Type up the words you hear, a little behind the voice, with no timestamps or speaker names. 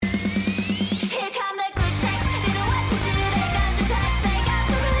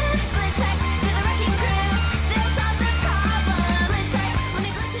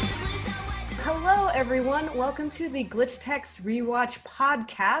everyone. Welcome to the GlitchTex Rewatch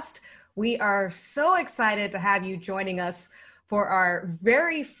podcast. We are so excited to have you joining us for our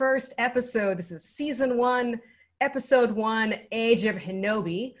very first episode. This is season 1, episode 1, Age of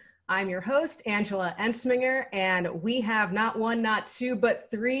Hinobi. I'm your host, Angela Ensminger, and we have not one, not two, but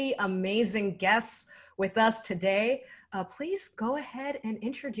 3 amazing guests with us today. Please go ahead and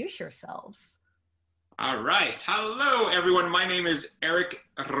introduce yourselves. All right. Hello, everyone. My name is Eric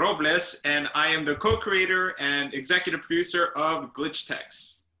Robles, and I am the co-creator and executive producer of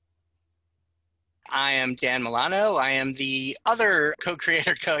GlitchTex. I am Dan Milano. I am the other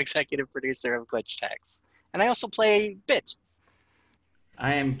co-creator, co-executive producer of GlitchTex. And I also play Bit.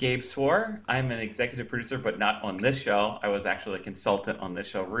 I am Gabe Swore. I'm an executive producer, but not on this show. I was actually a consultant on this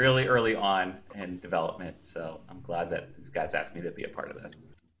show really early on in development. So I'm glad that these guys asked me to be a part of this.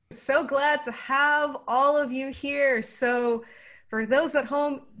 So glad to have all of you here. So for those at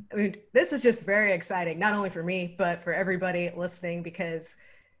home, I mean, this is just very exciting, not only for me, but for everybody listening, because,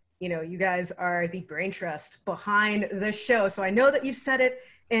 you know, you guys are the brain trust behind this show. So I know that you've said it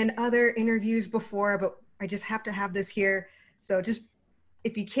in other interviews before, but I just have to have this here. So just,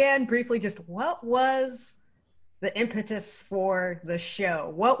 if you can, briefly, just what was the impetus for the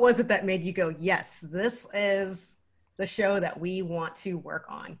show? What was it that made you go, yes, this is the show that we want to work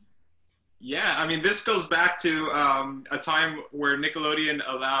on? Yeah, I mean, this goes back to a time where Nickelodeon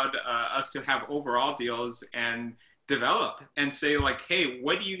allowed us to have overall deals and develop and say, like, hey,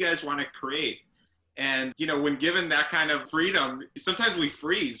 what do you guys want to create? And, you know, when given that kind of freedom, sometimes we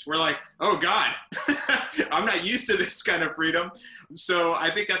freeze. We're like, oh, God, I'm not used to this kind of freedom. So I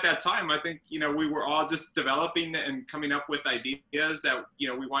think at that time, you know, we were all just developing and coming up with ideas that, you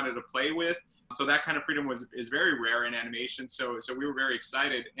know, we wanted to play with. So that kind of freedom is very rare in animation. So we were very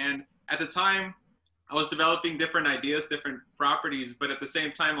excited. And at the time, I was developing different ideas, different properties, but at the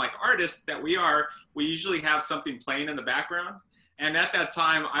same time, like artists that we are, we usually have something playing in the background. And at that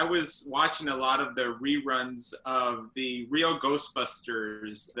time, I was watching a lot of the reruns of the Real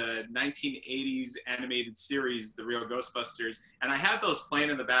Ghostbusters, the 1980s animated series, the Real Ghostbusters. And I had those playing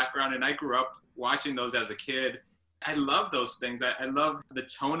in the background, and I grew up watching those as a kid. I love those things. I love the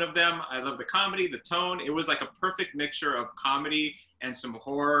tone of them. I love the comedy, the tone. It was like a perfect mixture of comedy and some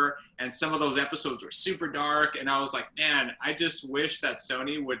horror. And some of those episodes were super dark. And I was like, man, I just wish that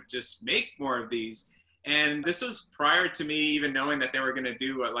Sony would just make more of these. And this was prior to me even knowing that they were going to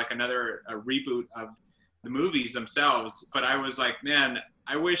do another reboot of the movies themselves. But I was like, man,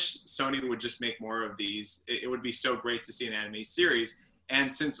 I wish Sony would just make more of these. It would be so great to see an anime series.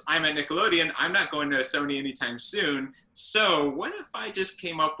 And since I'm at Nickelodeon, I'm not going to Sony anytime soon. So what if I just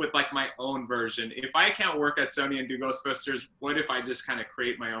came up with like my own version? If I can't work at Sony and do Ghostbusters, what if I just kind of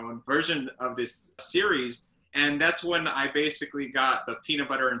create my own version of this series? And that's when I basically got the peanut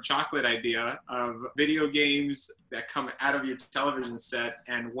butter and chocolate idea of video games that come out of your television set,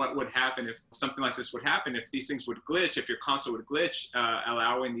 and what would happen if something like this would happen, if these things would glitch, if your console would glitch,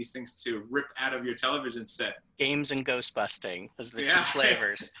 allowing these things to rip out of your television set. Games and ghostbusting, those are the 2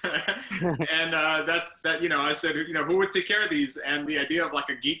 flavors. And you know, I said, you know, who would take care of these? And the idea of like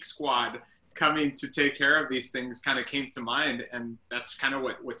a geek squad coming to take care of these things kind of came to mind, and that's kind of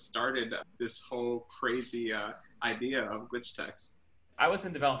what started this whole crazy idea of GlitchTex. I was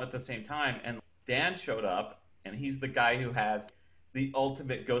in development at the same time, and Dan showed up, and he's the guy who has the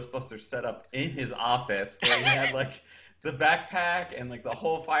ultimate Ghostbusters setup in his office, where he had like the backpack and like the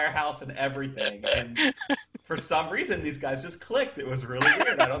whole firehouse and everything. And for some reason, these guys just clicked. It was really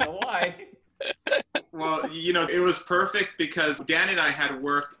weird. I don't know why. Well, you know, it was perfect because Dan and I had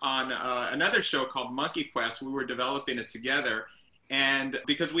worked on another show called Monkey Quest. We were developing it together. And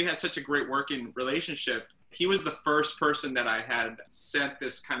because we had such a great working relationship, he was the first person that I had sent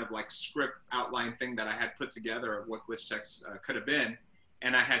this kind of like script outline thing that I had put together of what GlitchTex could have been.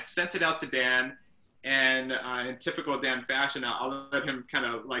 And I had sent it out to Dan. And in typical Dan fashion, I'll let him kind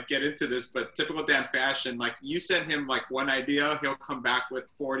of like get into this, but typical Dan fashion, like you send him like one idea, he'll come back with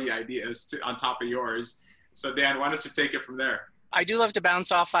 40 ideas on top of yours. So Dan, why don't you take it from there? I do love to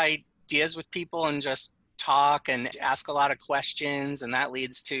bounce off ideas with people and just talk and ask a lot of questions, and that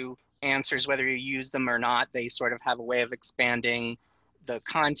leads to answers, whether you use them or not. They sort of have a way of expanding the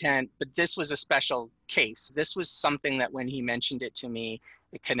content, but this was a special case. This was something that when he mentioned it to me,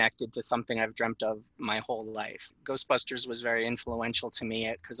 it connected to something I've dreamt of my whole life. Ghostbusters was very influential to me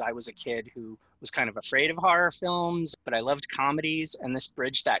because I was a kid who was kind of afraid of horror films, but I loved comedies, and this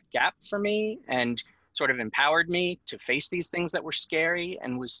bridged that gap for me and sort of empowered me to face these things that were scary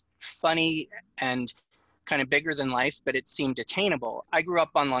and was funny and kind of bigger than life, but it seemed attainable. I grew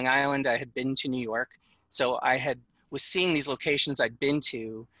up on Long Island. I had been to New York, so was seeing these locations I'd been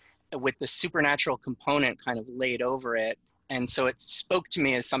to with the supernatural component kind of laid over it. And so it spoke to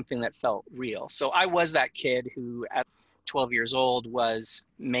me as something that felt real. So I was that kid who at 12 years old was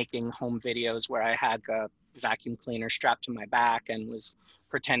making home videos where I had a vacuum cleaner strapped to my back and was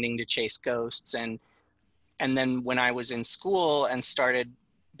pretending to chase ghosts. And then when I was in school and started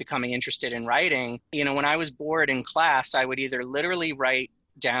becoming interested in writing, you know, when I was bored in class, I would either literally write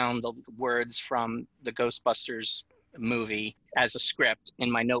down the words from the Ghostbusters movie as a script in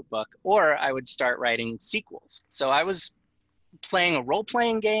my notebook, or I would start writing sequels. So I was playing a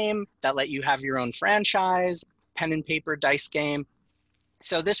role-playing game that let you have your own franchise, pen and paper dice game.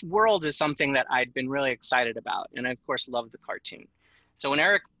 So this world is something that I'd been really excited about, and I of course loved the cartoon. So when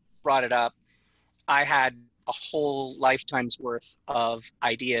Eric brought it up, I had a whole lifetime's worth of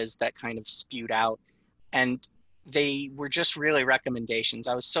ideas that kind of spewed out, and they were just really recommendations.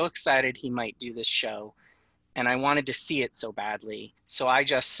 I was so excited he might do this show, and I wanted to see it so badly. So I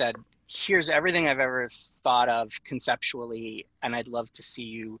just said, here's everything I've ever thought of conceptually, and I'd love to see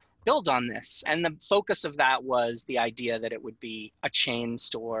you build on this. And the focus of that was the idea that it would be a chain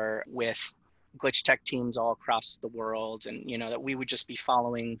store with glitch tech teams all across the world, and you know, that we would just be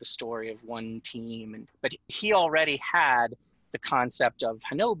following the story of one team. But he already had the concept of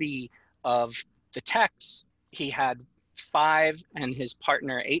Hinobi, of the techs. He had 5 and his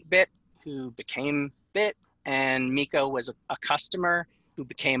partner 8-Bit, who became Bit, and Miko was a customer who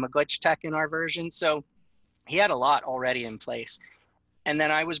became a glitch tech in our version. So he had a lot already in place. And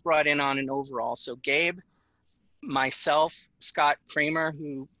then I was brought in on an overall. So Gabe, myself, Scott Kramer,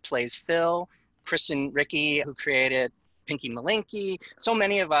 who plays Phil, Chris and Ricky, who created Pinky Malinky. So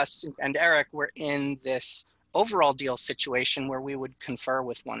many of us, and Eric, were in this overall deal situation where we would confer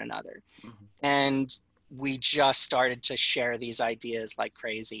with one another. Mm-hmm. And we just started to share these ideas like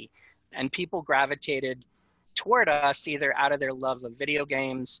crazy. And people gravitated toward us either out of their love of video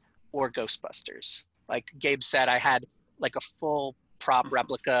games or Ghostbusters. Like Gabe said, I had like a full prop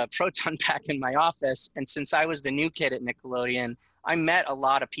replica proton pack in my office. And since I was the new kid at Nickelodeon, I met a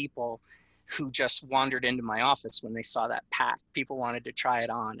lot of people who just wandered into my office when they saw that pack. People wanted to try it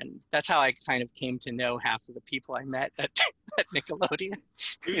on. And that's how I kind of came to know half of the people I met at Nickelodeon.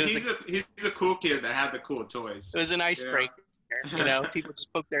 He's a cool kid that had the cool toys. It was an icebreaker. Yeah. You know, people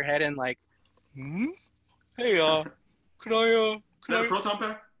just poke their head in like, hey, could I, is that a proton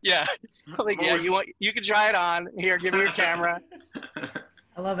pack? Yeah. Like, yeah, you can try it on. Here, give me your camera.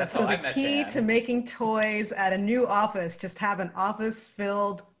 I love it. So the key to making toys at a new office, just have an office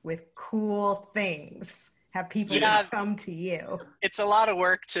filled with cool things. Have people come to you. It's a lot of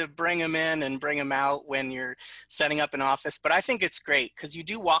work to bring them in and bring them out when you're setting up an office, but I think it's great because you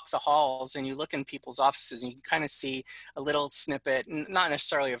do walk the halls and you look in people's offices and you can kind of see a little snippet, not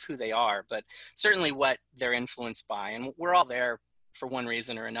necessarily of who they are, but certainly what they're influenced by. And we're all there for one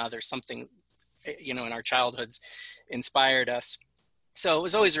reason or another. Something, you know, in our childhoods inspired us. So it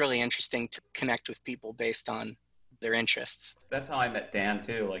was always really interesting to connect with people based on their interests. That's how I met Dan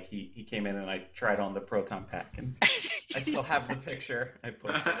too. Like he came in and I tried on the proton pack, and I still have the picture. I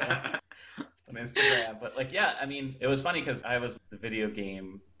posted it on Instagram. But like, yeah, I mean, it was funny because I was the video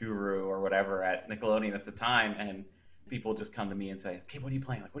game guru or whatever at Nickelodeon at the time, and people just come to me and say, "Okay, what are you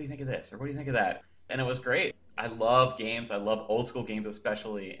playing? Like, what do you think of this? Or what do you think of that?" And it was great. I love games. I love old school games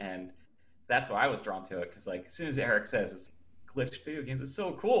especially, and that's why I was drawn to it. Because like, as soon as Eric says it's glitched video games, it's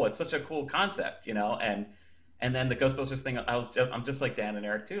so cool. It's such a cool concept, you know, and then the Ghostbusters thing, I'm just like Dan and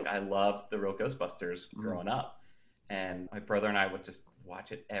Eric too. I loved the real Ghostbusters growing up. And my brother and I would just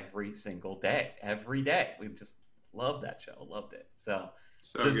watch it every single day. Every day. We just loved that show. Loved it. So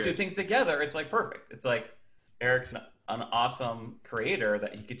those two things together, it's like perfect. It's like Eric's an awesome creator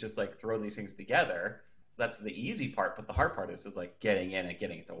that he could just like throw these things together. That's the easy part. But the hard part is like getting in and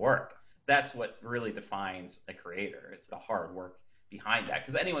getting it to work. That's what really defines a creator. It's the hard work behind that,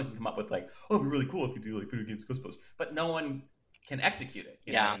 because anyone can come up with like, oh, it'd be really cool if you do like video games Ghostbusters, but no one can execute it.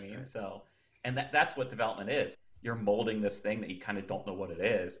 You know what I mean? So, and that's what development is. You're molding this thing that you kind of don't know what it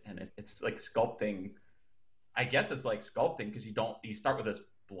is, and it's like sculpting. I guess it's like sculpting because you start with this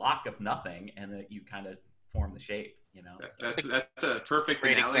block of nothing, and then you kind of form the shape. You know, that's a perfect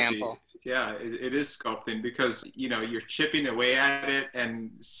great analogy. Example. Yeah, it is sculpting because, you know, you're chipping away at it,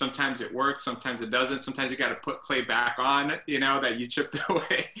 and sometimes it works, sometimes it doesn't. Sometimes you got to put clay back on, you know, that you chipped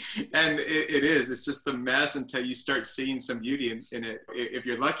away, and it's just a mess until you start seeing some beauty in it. If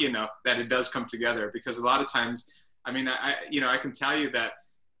you're lucky enough that it does come together, because a lot of times, I mean, I can tell you that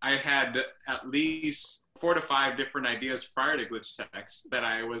I had at least 4 to 5 different ideas prior to Glitch Techs that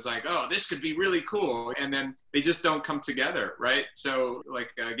I was like, oh, this could be really cool. And then they just don't come together, right? So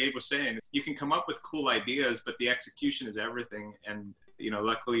like Gabe was saying, you can come up with cool ideas, but the execution is everything. And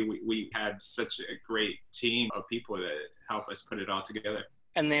luckily we had such a great team of people to help us put it all together.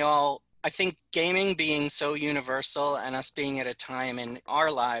 And I think gaming being so universal and us being at a time in our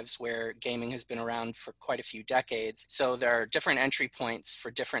lives where gaming has been around for quite a few decades, so there are different entry points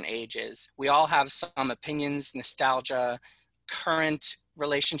for different ages. We all have some opinions, nostalgia, current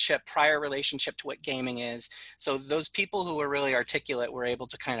relationship, prior relationship to what gaming is. So those people who were really articulate were able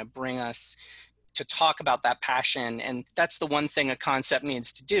to kind of bring us to talk about that passion. And that's the one thing a concept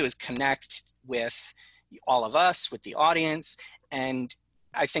needs to do, is connect with all of us, with the audience. And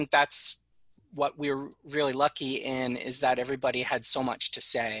I think that's what we're really lucky in, is that everybody had so much to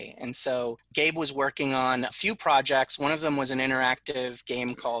say. And so Gabe was working on a few projects. One of them was an interactive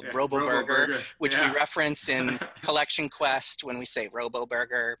game called Robo-Burger, which we reference in Collection Quest when we say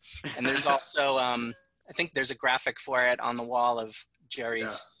Robo-Burger. And there's also, I think there's a graphic for it on the wall of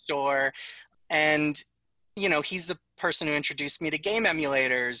Jerry's store. And, he's the person who introduced me to game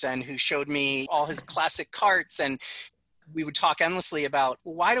emulators and who showed me all his classic carts. And we would talk endlessly about,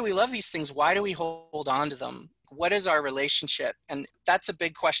 why do we love these things? Why do we hold on to them? What is our relationship? And that's a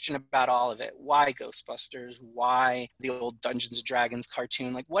big question about all of it. Why Ghostbusters? Why the old Dungeons and Dragons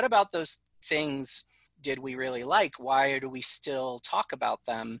cartoon? Like, what about those things did we really like? Why do we still talk about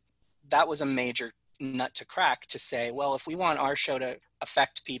them? That was a major nut to crack, to say, well, if we want our show to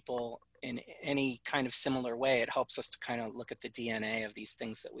affect people in any kind of similar way, it helps us to kind of look at the DNA of these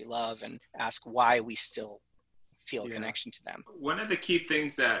things that we love and ask why we still feel a connection to them. One of the key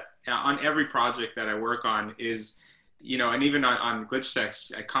things that on every project that I work on is, and even on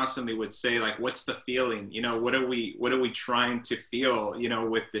GlitchSex, I constantly would say, like, what's the feeling? What are we trying to feel,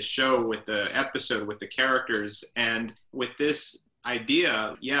 with the show, with the episode, with the characters? And with this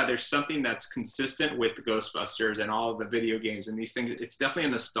idea, there's something that's consistent with the Ghostbusters and all the video games and these things. It's definitely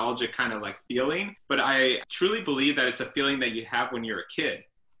a nostalgic kind of like feeling, but I truly believe that it's a feeling that you have when you're a kid.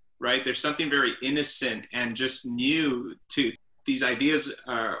 Right? There's something very innocent and just new to these ideas,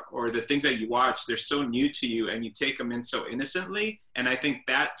 or the things that you watch. They're so new to you and you take them in so innocently. And I think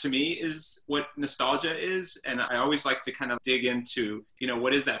that, to me, is what nostalgia is. And I always like to kind of dig into,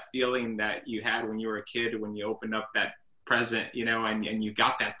 what is that feeling that you had when you were a kid, when you opened up that present, and you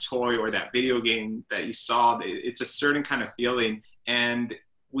got that toy or that video game that you saw. It's a certain kind of feeling. And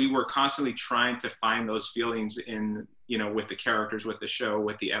we were constantly trying to find those feelings in, with the characters, with the show,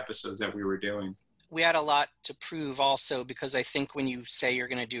 with the episodes that we were doing. We had a lot to prove also, because I think when you say you're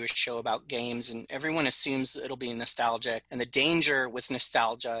going to do a show about games, and everyone assumes it'll be nostalgic, and the danger with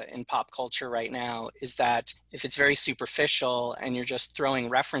nostalgia in pop culture right now is that if it's very superficial and you're just throwing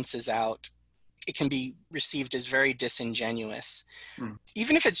references out, it can be received as very disingenuous.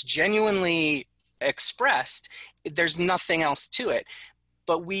 Even if it's genuinely expressed, there's nothing else to it.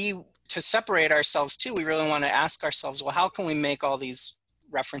 But to separate ourselves too, we really want to ask ourselves, well, how can we make all these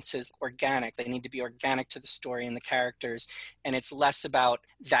references organic? They need to be organic to the story and the characters. And it's less about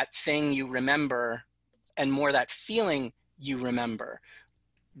that thing you remember and more that feeling you remember.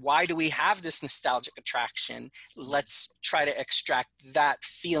 Why do we have this nostalgic attraction? Let's try to extract that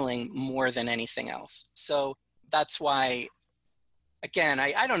feeling more than anything else. So that's why, again,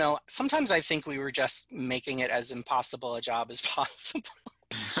 I don't know. Sometimes I think we were just making it as impossible a job as possible.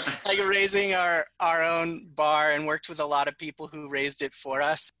 Like raising our own bar, and worked with a lot of people who raised it for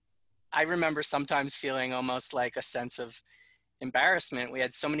us. I remember sometimes feeling almost like a sense of embarrassment. We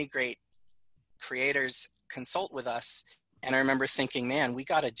had so many great creators consult with us, and I remember thinking, man, we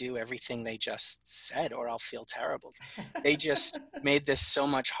got to do everything they just said or I'll feel terrible. They just made this so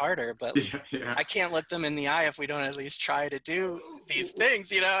much harder, but I can't look them in the eye if we don't at least try to do these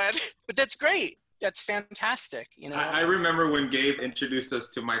things, but that's great. That's fantastic. I remember when Gabe introduced us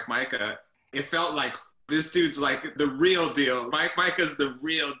to Mike Micah, it felt like this dude's like the real deal. Mike Micah's the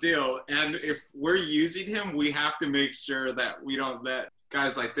real deal. And if we're using him, we have to make sure that we don't let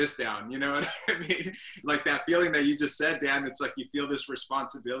guys like this down. You know what I mean? Like that feeling that you just said, Dan, it's like you feel this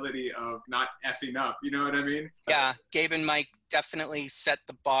responsibility of not effing up. You know what I mean? Yeah, Gabe and Mike definitely set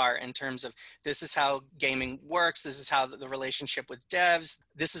the bar in terms of, this is how gaming works. This is how the relationship with devs.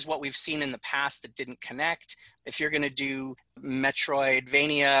 This is what we've seen in the past that didn't connect. If you're going to do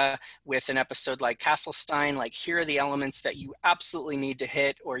Metroidvania with an episode like Castlestein, like, here are the elements that you absolutely need to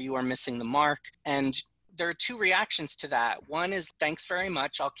hit or you are missing the mark. And there are two reactions to that. One is, thanks very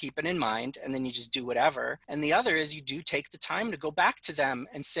much, I'll keep it in mind, and then you just do whatever. And the other is, you do take the time to go back to them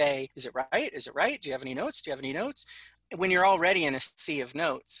and say, is it right? Is it right? Do you have any notes? Do you have any notes? When you're already in a sea of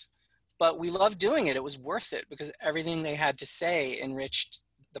notes. But we loved doing it. It was worth it because everything they had to say enriched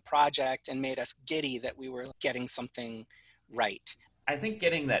the project and made us giddy that we were getting something right. I think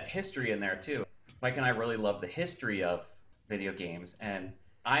getting that history in there too. Mike and I really love the history of video games, and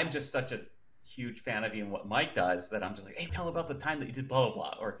I'm just such a huge fan of even what Mike does that I'm just like, hey, tell him about the time that you did blah blah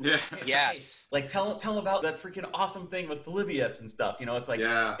blah, or Yeah. hey, Yes. like tell him about that freaking awesome thing with Polybius and stuff. You know, it's like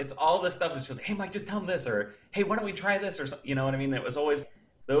it's all this stuff. It's just like, hey Mike, just tell him this, or hey, why don't we try this, or something. You know what I mean? It was always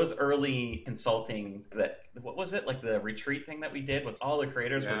those early consulting that what was it like the retreat thing that we did with all the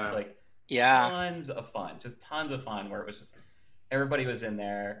creators was like tons of fun, just tons of fun, where it was just everybody was in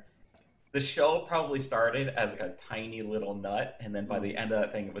there. The show probably started as like a tiny little nut, and then by the end of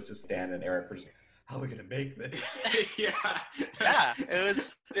that thing, it was just Dan and Eric were just, how are we gonna make this? Yeah,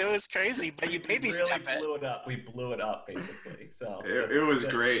 it was crazy, but you baby step it. We blew it up basically. So it was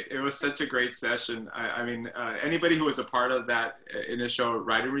great. It was such a great session. I mean, anybody who was a part of that initial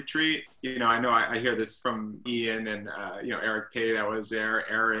writer retreat, you know, I hear this from Ian and you know, Eric Pay that was there,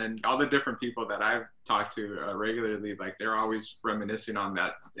 Aaron, all the different people that I've talked to regularly. Like they're always reminiscing on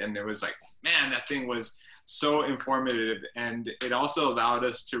that, and it was like, man, that thing was so informative, and it also allowed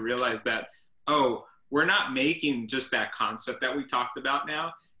us to realize that, oh, we're not making just that concept that we talked about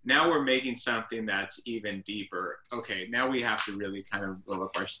now. Now we're making something that's even deeper. Okay, now we have to really kind of roll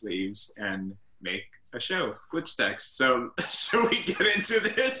up our sleeves and make a show, Glitch Text. So should we get into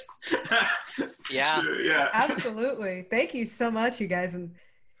this? Yeah. Yeah. Absolutely. Thank you so much, you guys. And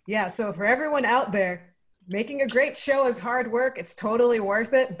yeah, so for everyone out there, making a great show is hard work. It's totally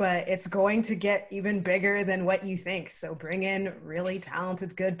worth it, but it's going to get even bigger than what you think. So bring in really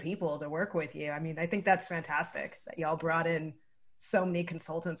talented, good people to work with you. I mean, I think that's fantastic that y'all brought in so many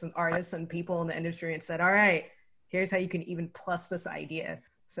consultants and artists and people in the industry and said, all right, here's how you can even plus this idea.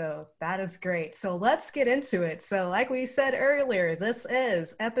 So that is great. So let's get into it. So like we said earlier, this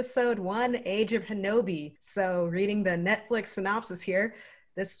is episode 1, Age of Hinobi. So reading the Netflix synopsis here,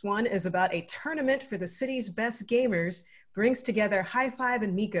 this one is about a tournament for the city's best gamers, brings together Hi-Five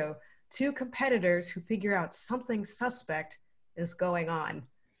and Miko, 2 competitors who figure out something suspect is going on.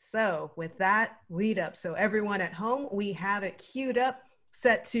 So with that lead up, so everyone at home, we have it queued up,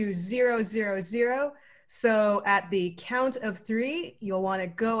 set to 000. So at the count of 3, you'll want to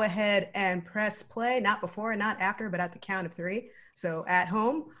go ahead and press play, not before, not after, but at the count of 3. So at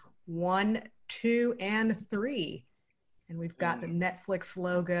home, 1, 2, and 3. And we've got the Netflix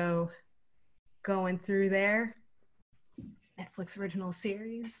logo going through there. Netflix original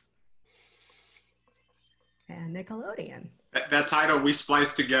series. And Nickelodeon. That title we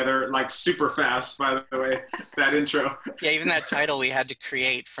spliced together like super fast, by the way, that intro. Yeah, even that title we had to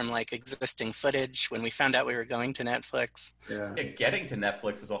create from like existing footage when we found out we were going to Netflix. Yeah. Getting to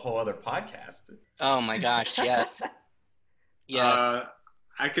Netflix is a whole other podcast. Oh my gosh, yes. Yes.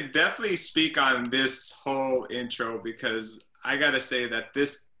 I could definitely speak on this whole intro because I gotta say that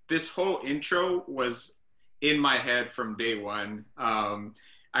this whole intro was in my head from day one.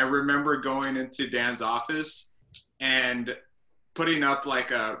 I remember going into Dan's office and putting up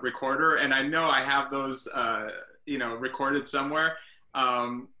like a recorder, and I know I have those, you know, recorded somewhere,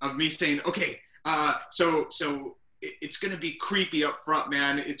 of me saying, okay, so it's going to be creepy up front,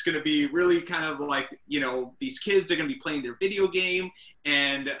 man. It's going to be really kind of like, you know, these kids are going to be playing their video game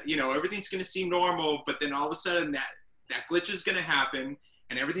and, you know, everything's going to seem normal, but then all of a sudden that glitch is going to happen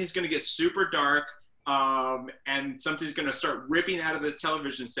and everything's going to get super dark. And something's going to start ripping out of the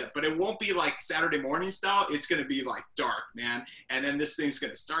television set, but it won't be like Saturday morning style. It's going to be like dark, man. And then this thing's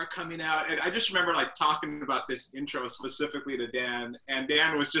going to start coming out. And I just remember like talking about this intro specifically to Dan, and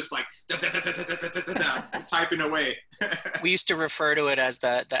Dan was just like typing away. We used to refer to it as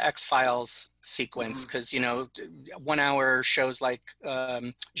the X-Files sequence because, you know, 1 hour shows like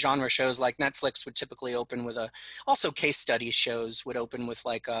genre shows like Netflix would typically open with also case study shows would open with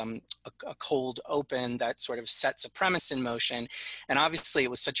like a cold open that sort of sets a premise in motion. And obviously it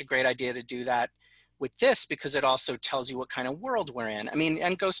was such a great idea to do that with this because it also tells you what kind of world we're in. I mean,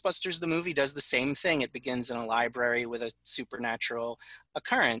 and Ghostbusters the movie does the same thing. It begins in a library with a supernatural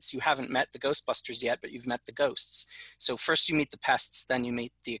occurrence. You haven't met the Ghostbusters yet, but you've met the ghosts. So first you meet the pests, then you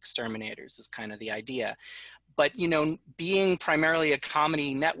meet the exterminators is kind of the idea. But, you know, being primarily a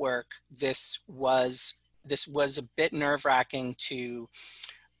comedy network, this was a bit nerve-wracking to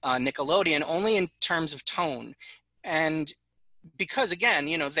Nickelodeon, only in terms of tone. And because, again,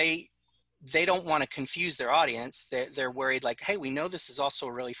 you know, they don't want to confuse their audience. They're worried like, hey, we know this is also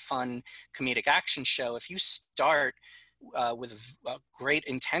a really fun comedic action show. If you start with a great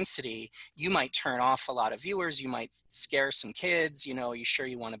intensity, you might turn off a lot of viewers. You might scare some kids. You know, are you sure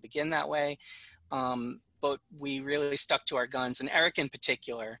you want to begin that way? But we really stuck to our guns. And Eric in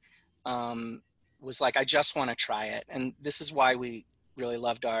particular was like, I just want to try it. And this is why we really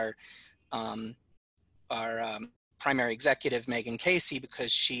loved our primary executive, Megan Casey,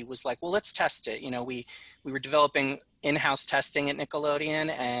 because she was like, well, let's test it. We were developing in-house testing at Nickelodeon,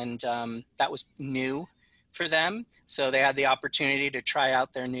 and that was new for them. So they had the opportunity to try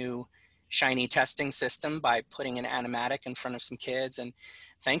out their new shiny testing system by putting an animatic in front of some kids. And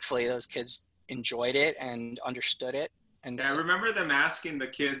thankfully those kids enjoyed it and understood it. And yeah, I remember them asking the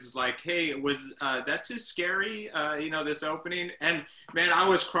kids, like, hey, was that too scary, this opening? And man, I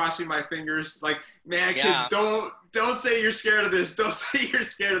was crossing my fingers, like, man, kids, don't say you're scared of this. Don't say you're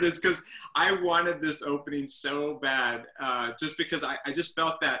scared of this, because I wanted this opening so bad, just because I just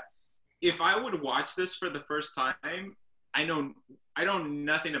felt that if I would watch this for the first time, I know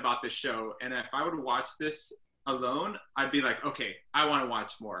nothing about this show, and if I would watch this alone, I'd be like, okay, I want to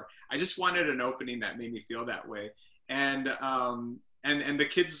watch more. I just wanted an opening that made me feel that way. And the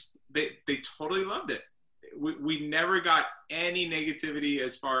kids, they totally loved it. We never got any negativity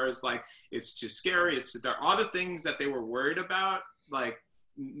as far as like, it's too scary, it's too dark. All the things that they were worried about, like,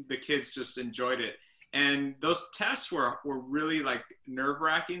 the kids just enjoyed it. And those tests were really like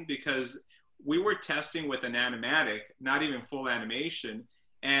nerve-wracking, because we were testing with an animatic, not even full animation.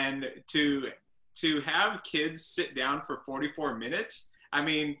 And to have kids sit down for 44 minutes, I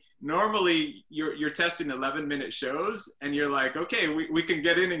mean, normally you're testing 11-minute shows and you're like, okay, we can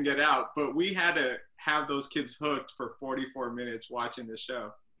get in and get out, but we had to have those kids hooked for 44 minutes watching the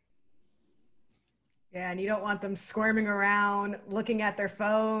show. Yeah, and you don't want them squirming around, looking at their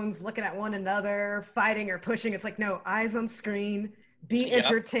phones, looking at one another, fighting or pushing. It's like, no, eyes on screen, be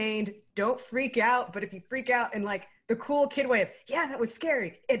entertained, don't freak out. But if you freak out in like the cool kid way of, yeah, that was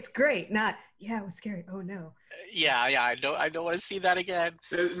scary, it's great, not, yeah, it was scary, oh no. Yeah, I don't want to see that again.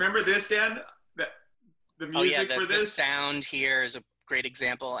 Remember this, Dan? The music for this? The sound here is a great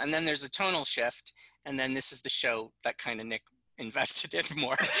example. And then there's a tonal shift, and then this is the show that kind of Nick invested in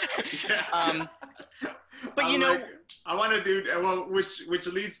more. But I want to do, well, which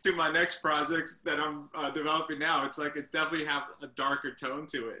leads to my next project that I'm developing now. It's like, it's definitely have a darker tone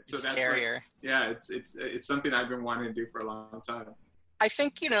to it. So that's scarier. Like, yeah, it's something I've been wanting to do for a long time. I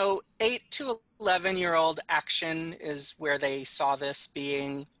think, 8 to 11-year-old action is where they saw this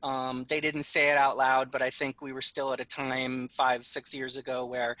being. They didn't say it out loud, but I think we were still at a time 5-6 years ago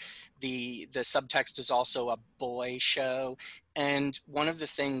where the subtext is also a boy show. And one of the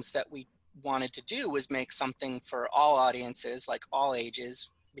things that we wanted to do was make something for all audiences, like all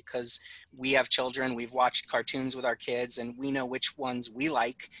ages, because we have children, we've watched cartoons with our kids, and we know which ones we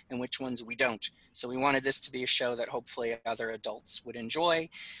like and which ones we don't. So we wanted this to be a show that hopefully other adults would enjoy,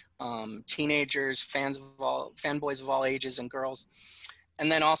 teenagers, fanboys of all ages and girls.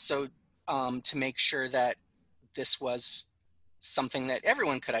 And then also to make sure that this was something that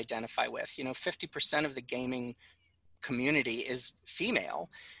everyone could identify with. 50% of the gaming community is female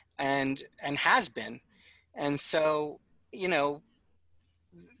and has been. And so,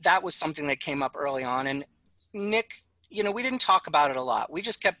 that was something that came up early on. And Nick, we didn't talk about it a lot. We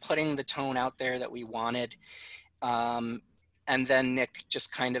just kept putting the tone out there that we wanted. And then Nick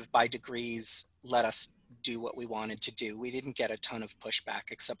just kind of by degrees let us do what we wanted to do. We didn't get a ton of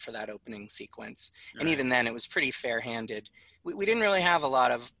pushback except for that opening sequence. Right. And even then it was pretty fair-handed. We didn't really have a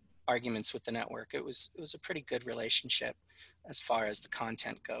lot of arguments with the network. It was a pretty good relationship as far as the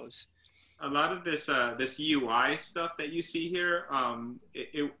content goes. A lot of this UI stuff that you see here,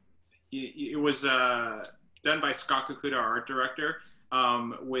 it was done by Scott Kakuta, our art director,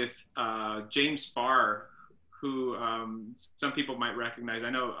 with James Farr, who some people might recognize.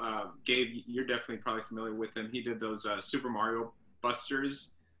 I know, Gabe, you're definitely probably familiar with him. He did those Super Mario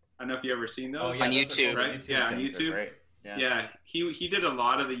Busters. I don't know if you ever seen those. Oh, yeah, on YouTube, right? YouTube, yeah, on YouTube. Yeah, he did a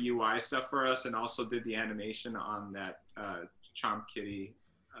lot of the UI stuff for us, and also did the animation on that Chomp Kitty.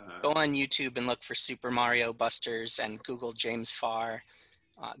 Go on YouTube and look for Super Mario Busters and Google James Farr.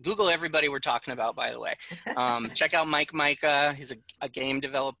 Google everybody we're talking about, by the way. Check out Mike Micah. He's a game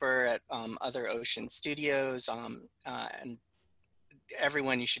developer at Other Ocean Studios, and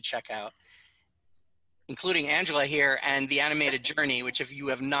everyone you should check out, including Angela here, and The Animated Journey, which if you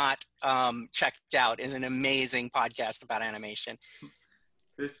have not checked out, is an amazing podcast about animation.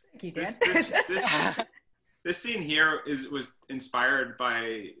 This scene here was inspired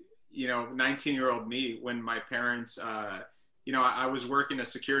by 19-year-old me when my parents I was working a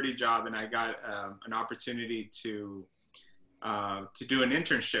security job, and I got an opportunity to do an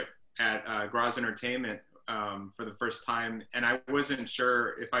internship at Graz Entertainment for the first time, and I wasn't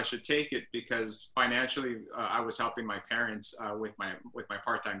sure if I should take it because financially I was helping my parents with my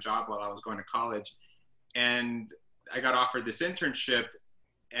part-time job while I was going to college, and I got offered this internship.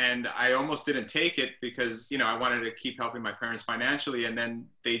 And I almost didn't take it because, I wanted to keep helping my parents financially. And then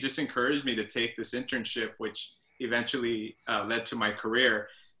they just encouraged me to take this internship, which, eventually led to my career.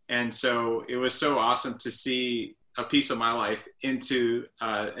 And so it was so awesome to see a piece of my life into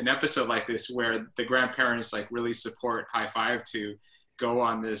an episode like this, where the grandparents like really support High Five to go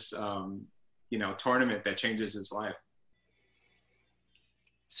on this, tournament that changes his life.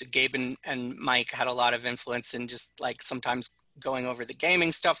 So Gabe and Mike had a lot of influence in just like sometimes going over the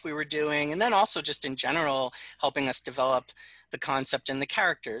gaming stuff we were doing, and then also just in general helping us develop the concept and the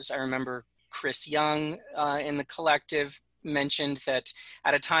characters. I remember Chris Young in the collective mentioned that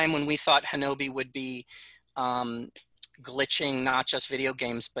at a time when we thought Hinobi would be glitching not just video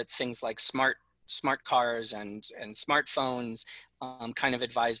games, but things like smart cars and smartphones, kind of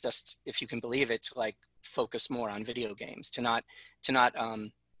advised us, if you can believe it, to like focus more on video games, to not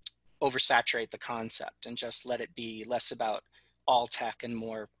oversaturate the concept and just let it be less about all tech and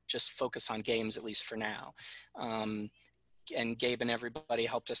more just focus on games, at least for now. And Gabe and everybody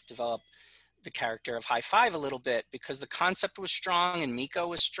helped us develop the character of High Five a little bit, because the concept was strong and Miko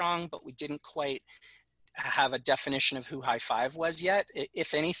was strong, but we didn't quite have a definition of who High Five was yet.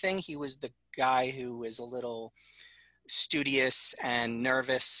 If anything, he was the guy who was a little studious and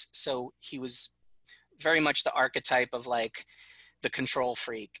nervous. So he was very much the archetype of like the control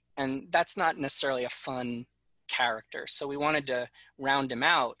freak. And that's not necessarily a fun character. So we wanted to round him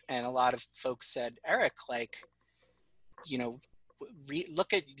out. And a lot of folks said, Eric, like,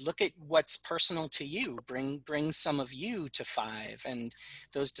 look at what's personal to you. Bring some of you to Five. And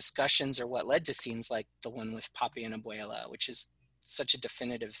those discussions are what led to scenes like the one with Papi and Abuela, which is such a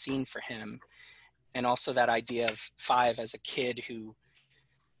definitive scene for him. And also that idea of Five as a kid who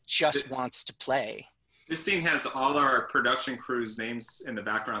just wants to play. This scene has all our production crew's names in the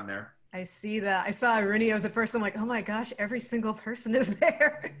background there. I see that. I saw Ireneo's at first. I'm like, oh my gosh, every single person is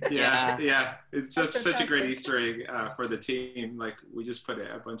there. Yeah. It's such a great Easter egg for the team. Like, we just put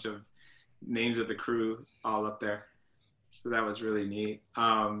a bunch of names of the crew all up there. So that was really neat.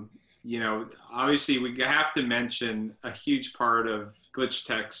 Obviously we have to mention a huge part of Glitch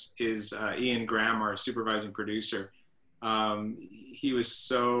Techs is Ian Graham, our supervising producer. He was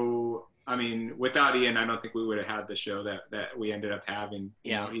so, without Ian, I don't think we would have had the show that we ended up having.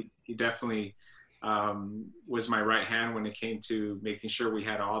 Yeah. He definitely was my right hand when it came to making sure we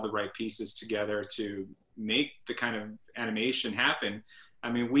had all the right pieces together to make the kind of animation happen.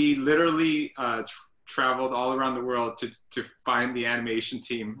 We literally traveled all around the world to find the animation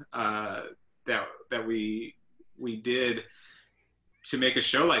team that we did to make a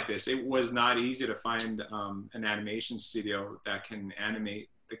show like this. It was not easy to find an animation studio that can animate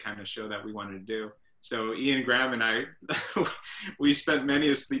the kind of show that we wanted to do. So Ian Graham and I, we spent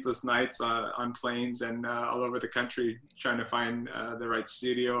many sleepless nights on planes and all over the country trying to find the right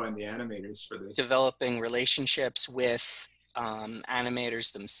studio and the animators for this. Developing relationships with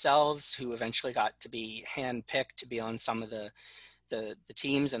animators themselves, who eventually got to be handpicked to be on some of the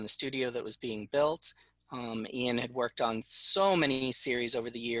teams and the studio that was being built. Ian had worked on so many series over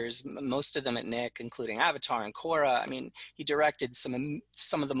the years, most of them at Nick, including Avatar and Korra. He directed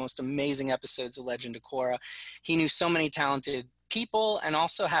some of the most amazing episodes of Legend of Korra. He knew so many talented people and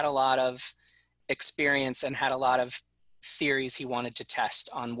also had a lot of experience and had a lot of theories he wanted to test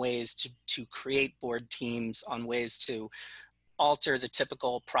on ways to create board teams, on ways to alter the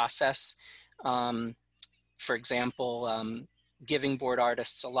typical process. For example, giving board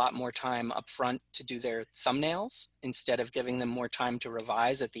artists a lot more time up front to do their thumbnails instead of giving them more time to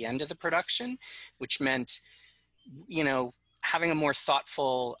revise at the end of the production, which meant, having a more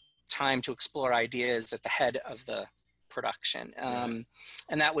thoughtful time to explore ideas at the head of the production. And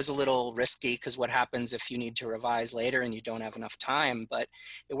that was a little risky, because what happens if you need to revise later and you don't have enough time? But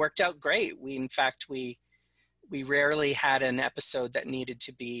it worked out great. We rarely had an episode that needed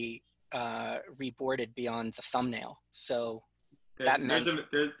to be reboarded beyond the thumbnail. So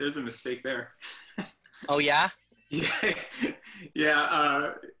there's a mistake there. Oh yeah?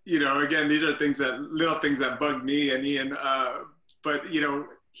 Yeah. Again, these are little things that bug me and Ian. But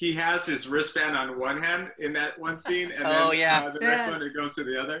he has his wristband on one hand in that one scene, and then the next one it goes to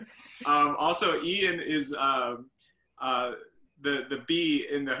the other. Also, Ian is the bee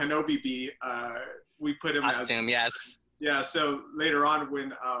in the Hinobi bee. We put him costume, yes. Yeah. So later on,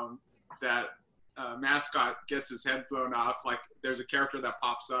 when that mascot gets his head blown off, like there's a character that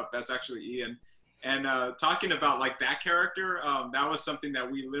pops up. That's actually Ian. And talking about like that character, that was something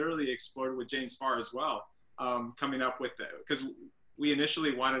that we literally explored with James Farr as well. Coming up with because we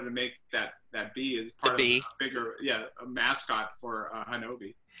initially wanted to make that bee as part of a bigger, a mascot for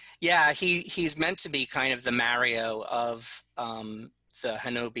Hinobi. Yeah, he's meant to be kind of the Mario of the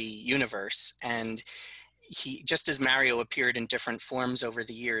Hinobi universe, and he, just as Mario appeared in different forms over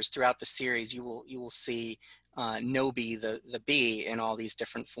the years throughout the series, you will see Nobi the bee in all these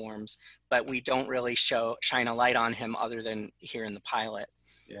different forms, but we don't really shine a light on him other than here in the pilot.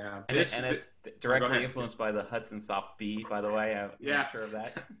 Yeah, and it's directly influenced by the Hudson Soft bee, by the way. I'm not sure of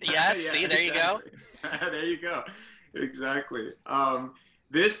that. Yes, yeah, see, there exactly. you go. There you go. Exactly.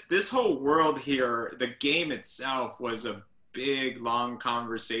 This whole world here, the game itself was a big, long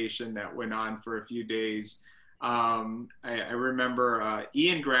conversation that went on for a few days. I remember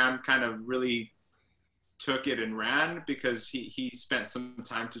Ian Graham kind of really took it and ran because he spent some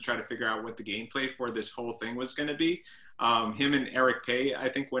time to try to figure out what the gameplay for this whole thing was going to be. Him and Eric Pay, I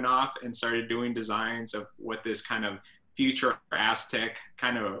think, went off and started doing designs of what this kind of future Aztec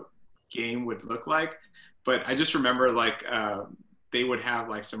kind of game would look like. But I just remember like they would have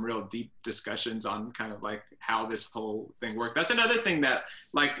like some real deep discussions on kind of like how this whole thing worked. That's another thing that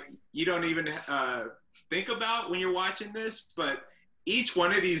like you don't even think about when you're watching this, but each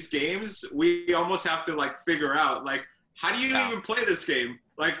one of these games, we almost have to like figure out like, how do you even play this game?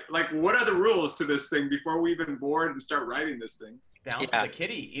 Like what are the rules to this thing before we even board and start writing this thing? Down to the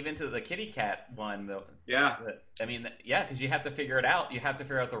kitty, even to the kitty cat one though. Yeah. Because you have to figure it out. You have to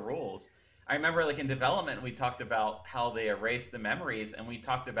figure out the rules. I remember like in development, we talked about how they erase the memories, and we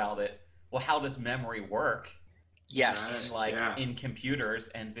talked about it. Well, how does memory work? Yes. In computers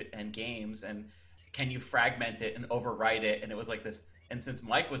and games, and can you fragment it and overwrite it? And it was like this. And since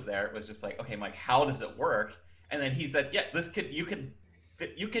Mike was there, it was just like, okay, Mike, how does it work? And then he said, yeah, you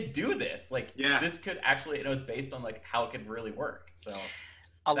could do this. Like, this could actually, and it was based on like how it could really work. So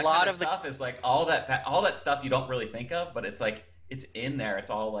a lot of stuff is like all that stuff you don't really think of, but it's like, it's in there. It's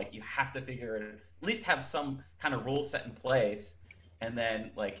all like, you have to figure it, at least have some kind of rules set in place. And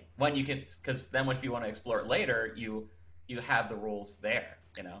then like when you can, because then if you want to explore it later, you have the rules there,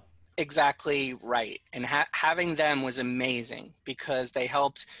 you know? Exactly right. And having them was amazing because they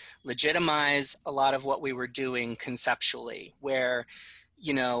helped legitimize a lot of what we were doing conceptually, where,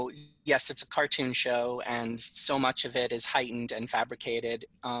 you know, yes, it's a cartoon show and so much of it is heightened and fabricated.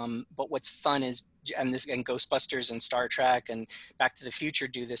 But what's fun is, and Ghostbusters and Star Trek and Back to the Future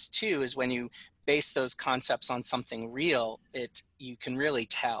do this too, is when you base those concepts on something real, you can really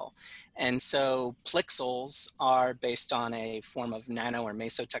tell. And so Plixels are based on a form of nano or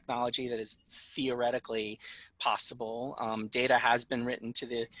meso technology that is theoretically possible. Data has been written to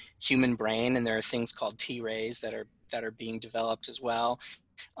the human brain, and there are things called T-rays that are being developed as well.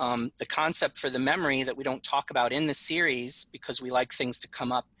 The concept for the memory that we don't talk about in the series, because we like things to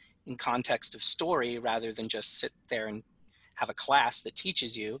come up in context of story rather than just sit there and have a class that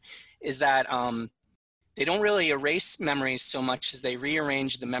teaches you, is that they don't really erase memories so much as they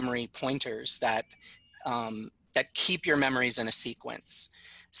rearrange the memory pointers that keep your memories in a sequence.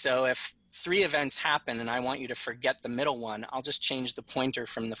 So if 3 events happen and I want you to forget the middle one, I'll just change the pointer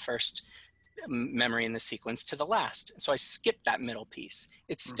from the first memory in the sequence to the last. So I skip that middle piece.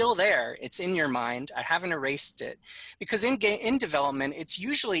 It's still there. It's in your mind. I haven't erased it. Because in development, it's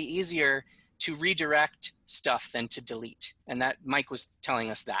usually easier to redirect stuff than to delete. And that Mike was telling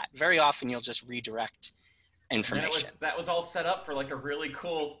us that. Very often you'll just redirect information. That was all set up for like a really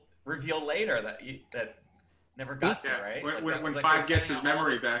cool reveal later that never got to, right? When Five gets his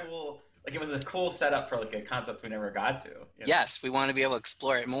memory back. Like it was a cool setup for like a concept we never got to. You know? Yes, we want to be able to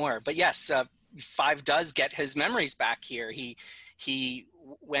explore it more. But yes, Five does get his memories back here.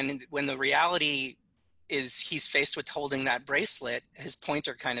 When the reality is he's faced with holding that bracelet, his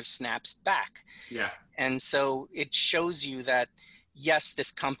pointer kind of snaps back. Yeah. And so it shows you that, yes,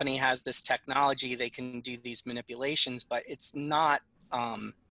 this company has this technology, they can do these manipulations, but it's not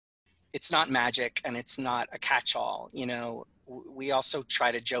magic and it's not a catch-all. You know, we also try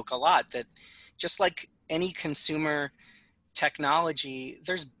to joke a lot that just like any consumer technology,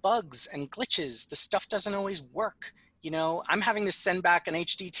 there's bugs and glitches. The stuff doesn't always work. You know, I'm having to send back an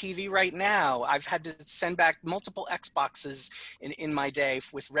HD TV right now. I've had to send back multiple Xboxes in my day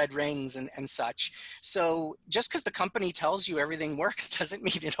with red rings and such. So just because the company tells you everything works doesn't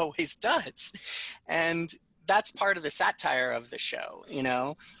mean it always does. And that's part of the satire of the show, you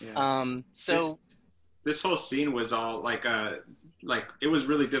know? Yeah. This whole scene was all like it was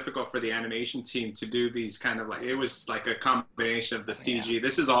really difficult for the animation team to do these kind of like, it was like a combination of the CG. Yeah.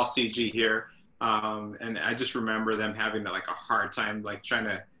 This is all CG here. And I just remember them having like a hard time like trying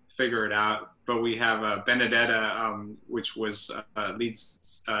to figure it out. But we have Benedetta, which was lead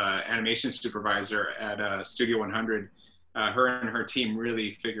animation supervisor at Studio 100. Her and her team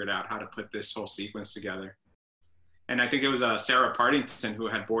really figured out how to put this whole sequence together. And I think it was Sarah Partington who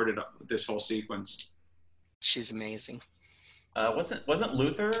had boarded this whole sequence. She's amazing. Wasn't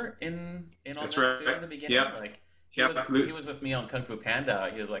Luther in on That's this too right. in the beginning? Yep. Like Yep. he was with me on Kung Fu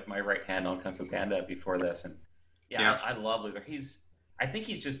Panda. He was like my right hand on Kung Fu Panda before this, and yeah, Yep. I love Luther. I think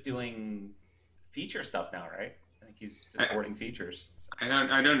he's just doing feature stuff now, right? I think he's just boarding features. So.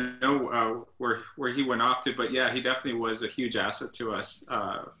 I don't know where he went off to, but yeah, he definitely was a huge asset to us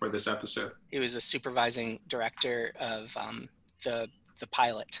for this episode. He was a supervising director of the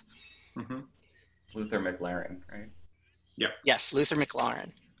pilot. Mm-hmm. Luther McLaren, right? Yep. Yes, Luther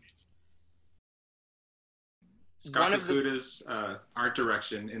McLaren. Scott Kakuta's art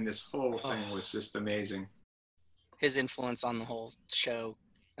direction in this whole thing was just amazing. His influence on the whole show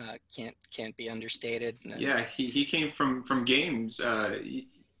can't be understated. Yeah, he came from games,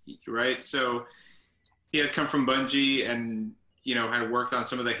 right? So he had come from Bungie and had worked on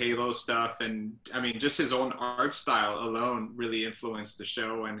some of the Halo stuff, and I mean, just his own art style alone really influenced the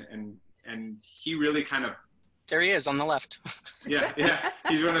show, and he really kind of. There he is on the left. Yeah,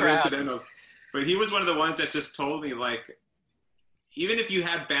 he's one of the incidentals, but he was one of the ones that just told me, like, even if you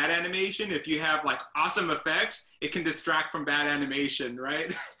have bad animation, if you have like awesome effects, it can distract from bad animation,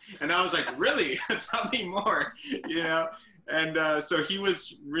 right? And I was like, really? Tell me more, And so he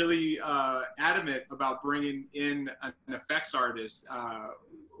was really adamant about bringing in an effects artist,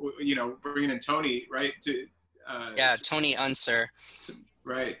 bringing in Tony, right? Tony Unser.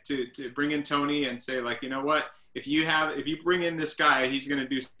 Right, to bring in Tony and say, like, you know what? If you bring in this guy, he's going to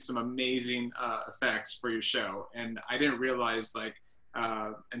do some amazing effects for your show. And I didn't realize, like,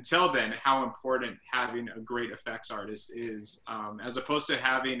 until then, how important having a great effects artist is, as opposed to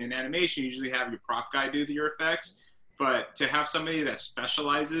having an animation. You usually have your prop guy do your effects, but to have somebody that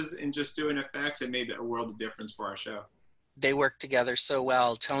specializes in just doing effects, it made a world of difference for our show. They worked together so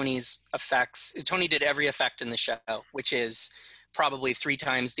well. Tony did every effect in the show, which is probably 3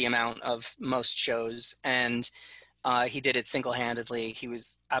 times the amount of most shows, and he did it single-handedly. He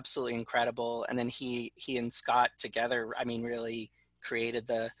was absolutely incredible. And then he and Scott together, I mean, really created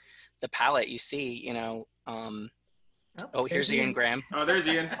the palette you see. Here's Ian Graham. Oh, there's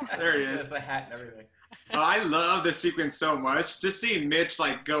Ian. There he is. The hat and everything. Oh, I love the sequence so much. Just seeing Mitch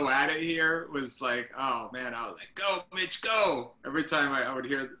like go at it here was like, oh man, I was like, go Mitch, go! Every time I would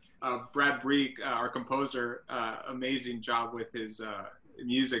hear Brad Breek, our composer, amazing job with his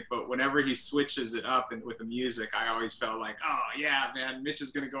music. But whenever he switches it up and with the music, I always felt like, oh yeah, man, Mitch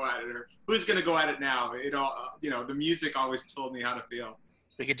is gonna go at it, or who's gonna go at it now? It all, the music always told me how to feel.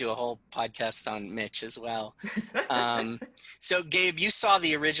 We could do a whole podcast on Mitch as well. So Gabe, you saw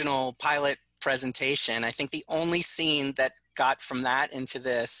the original pilot presentation. I think the only scene that got from that into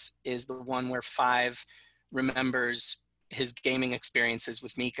this is the one where Five remembers his gaming experiences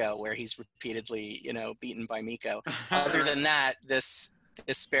with Miko, where he's repeatedly, beaten by Miko. Other than that, this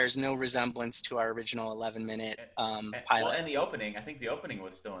bears no resemblance to our original 11-minute pilot. Well, and the opening, I think the opening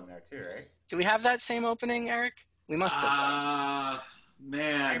was still in there too, right? Do we have that same opening, Eric? We must have.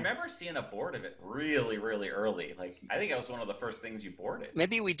 Man, I remember seeing a board of it really, really early. Like, I think that was one of the first things you boarded.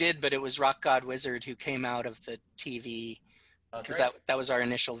 Maybe we did, but it was Rock God Wizard who came out of the TV, because that was our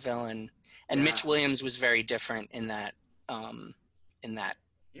initial villain. And Mitch Williams was very different in that.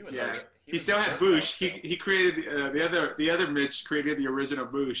 He was. Yeah. He still had Boosh. He created the other Mitch created the original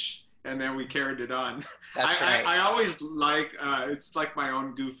Boosh, and then we carried it on. That's right. I always like it's like my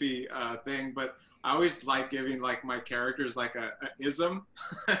own goofy thing, but I always like giving like my characters like a ism.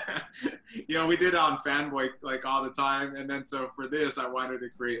 We did it on Fanboy like all the time, and then so for this I wanted to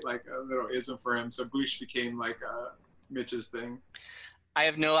create like a little ism for him. So Boosh became like Mitch's thing. I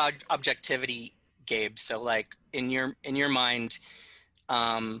have no objectivity, Gabe. So like in your mind,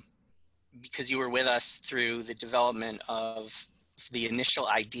 because you were with us through the development of the initial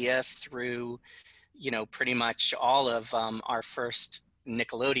idea through, pretty much all of our first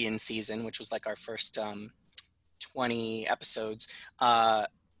Nickelodeon season, which was like our first 20 episodes.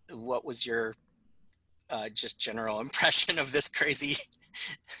 What was your just general impression of this crazy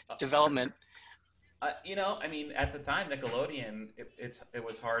development? I mean, at the time, Nickelodeon, it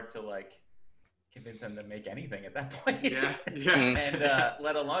was hard to like convince them to make anything at that point. Yeah. And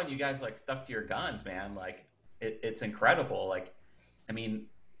let alone you guys like stuck to your guns, man. Like it's incredible. Like, I mean,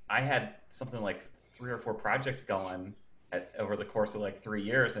 I had something like 3 or 4 projects going over the course of like 3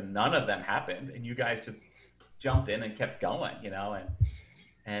 years, and none of them happened, and you guys just jumped in and kept going,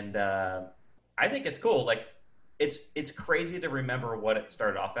 and I think it's cool. Like it's crazy to remember what it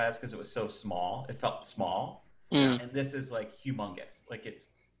started off as, because it was so small. It felt small, and this is like humongous. Like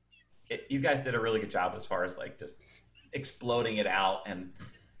you guys did a really good job as far as like just exploding it out, and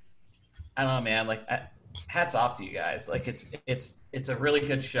I don't know, man, like hats off to you guys. Like it's a really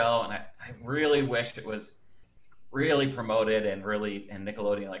good show, and I really wish it was really promoted and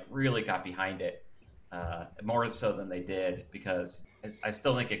Nickelodeon like really got behind it, more so than they did, because I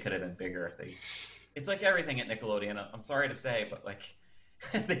still think it could have been bigger if they. It's like everything at Nickelodeon. I'm sorry to say, but like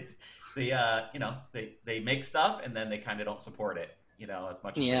they make stuff and then they kind of don't support it, as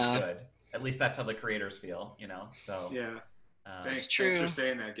much as they should. At least that's how the creators feel, So yeah, That's thanks true. for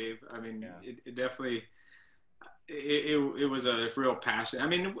saying that, Gabe. I mean, it definitely. It was a real passion. I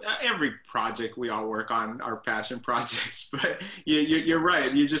mean, every project we all work on are passion projects, but you're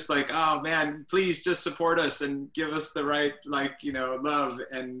right. You're just like, oh man, please just support us and give us the right, love,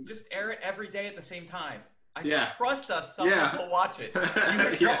 and just air it every day at the same time. Trust us, someone will watch it.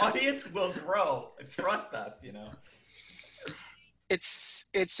 Your audience will grow. Trust us,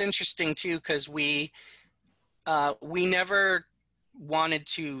 It's interesting too, because we never wanted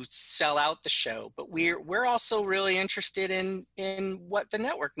to sell out the show, but we're also really interested in what the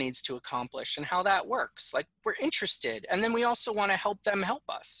network needs to accomplish and how that works. Like, we're interested, and then we also want to help them help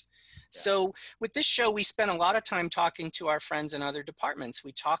us. So with this show, we spent a lot of time talking to our friends in other departments.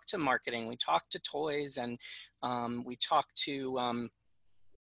 We talked to marketing, we talked to toys, and we talked to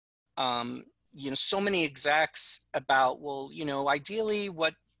so many execs about, well, ideally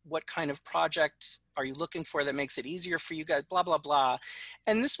what kind of project are you looking for that makes it easier for you guys, blah, blah, blah.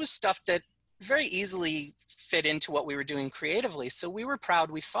 And this was stuff that very easily fit into what we were doing creatively. So we were proud.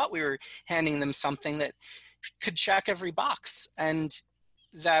 We thought we were handing them something that could check every box, and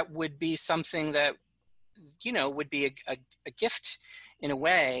that would be something that, would be a gift in a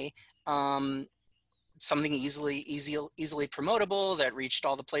way, something easily promotable that reached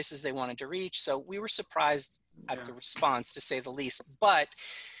all the places they wanted to reach. So we were surprised at the response, to say the least. But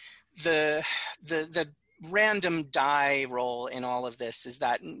the random die roll in all of this is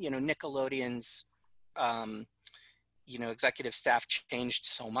that, Nickelodeon's executive staff changed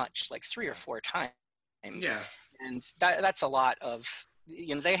so much, like 3 or 4 times. And that's a lot of,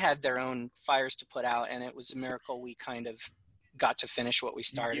 they had their own fires to put out, and it was a miracle we kind of got to finish what we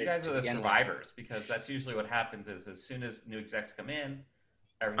started. You guys are the survivors, because that's usually what happens is, as soon as new execs come in,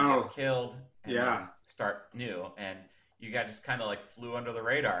 everything gets killed and then start new. And you guys just kind of like flew under the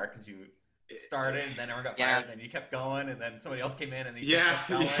radar, because you started and then everyone got fired, and then you kept going, and then somebody else came in and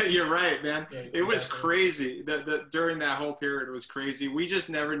you're right, man. It was crazy. During that whole period, it was crazy. We just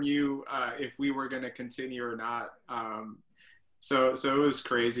never knew if we were going to continue or not. So it was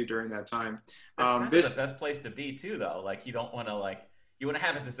crazy during that time. That's kind of the best place to be too, though. Like, you don't want to you want to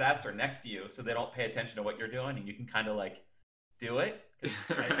have a disaster next to you, so they don't pay attention to what you're doing, and you can kind of do it.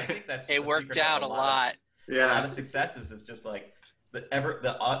 I think that's it worked out a lot. A lot of successes is just like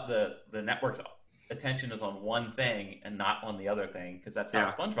the network's attention is on one thing and not on the other thing, because that's how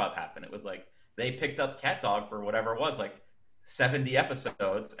SpongeBob happened. It was like they picked up Cat Dog for whatever it was, like 70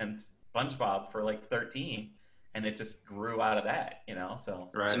 episodes, and SpongeBob for like 13. And it just grew out of that, So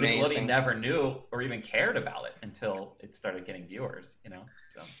Nickelodeon never knew or even cared about it until it started getting viewers,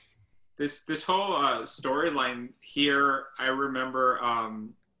 So this whole storyline here, I remember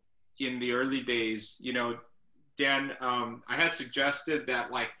in the early days, Dan, I had suggested that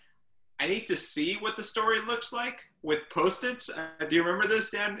I need to see what the story looks like with Post-its. Do you remember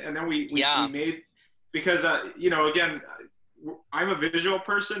this, Dan? And then we made, because again, I'm a visual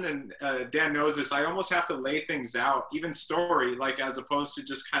person, and Dan knows this. I almost have to lay things out, even story, as opposed to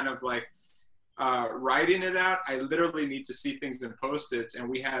just kind of writing it out. I literally need to see things in Post-its, and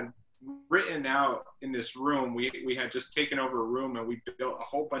we had written out in this room. We had just taken over a room, and we built a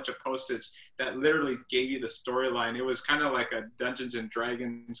whole bunch of Post-its that literally gave you the storyline. It was kind of like a Dungeons and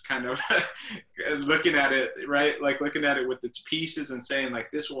Dragons kind of looking at it, right? Looking at it with its pieces and saying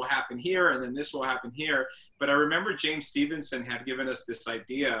this will happen here, and then this will happen here. But I remember James Stevenson had given us this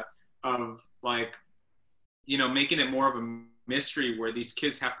idea of making it more of a mystery, where these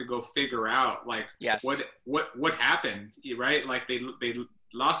kids have to go figure out what happened, right? They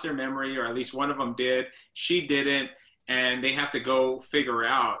lost their memory, or at least one of them did. She didn't, and they have to go figure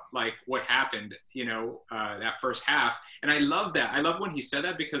out what happened, that first half. And I love that. I love when he said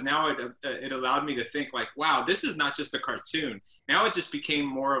that, because now it allowed me to think wow, this is not just a cartoon. Now it just became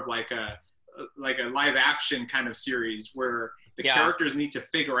more of a live action kind of series, where the characters need to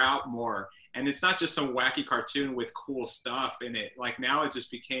figure out more. And it's not just some wacky cartoon with cool stuff in it. Now it just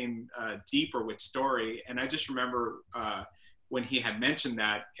became deeper with story. And I just remember when he had mentioned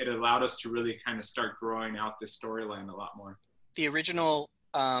that, it allowed us to really kind of start growing out this storyline a lot more. The original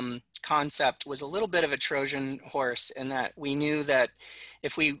concept was a little bit of a Trojan horse, in that we knew that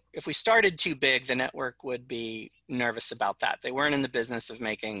if we started too big, the network would be nervous about that. They weren't in the business of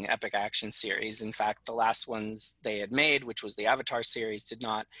making epic action series. In fact, the last ones they had made, which was the Avatar series, did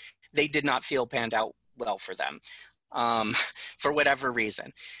not feel panned out well for them, for whatever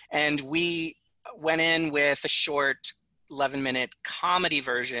reason. And we went in with a short 11-minute comedy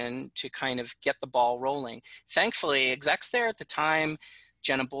version to kind of get the ball rolling. Thankfully, execs there at the time,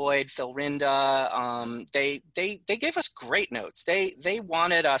 Jenna Boyd, Phil Rinda, they gave us great notes. They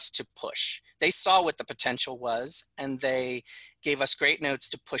wanted us to push. They saw what the potential was, and they gave us great notes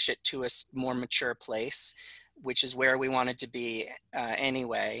to push it to a more mature place, which is where we wanted to be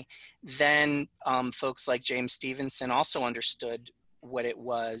anyway. Then folks like James Stevenson also understood what it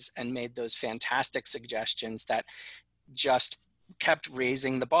was and made those fantastic suggestions that just kept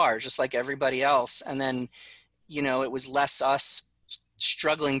raising the bar, just like everybody else. And then, you know, it was less us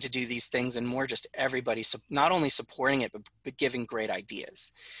struggling to do these things and more just everybody not only supporting it, but giving great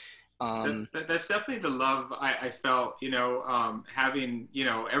ideas. That's definitely the love I felt, you know, having, you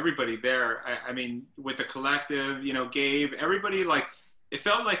know, everybody there. I mean, with the collective, you know, Gabe, everybody, like, it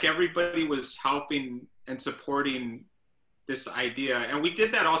felt like everybody was helping and supporting this idea. And we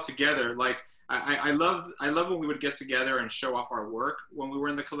did that all together. Like, I love when we would get together and show off our work when we were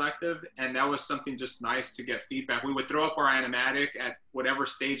in the collective. And that was something just nice to get feedback. We would throw up our animatic at whatever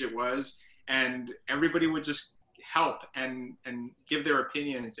stage it was, and everybody would just help and give their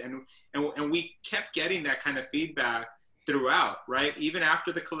opinions. And we kept getting that kind of feedback throughout, right? Even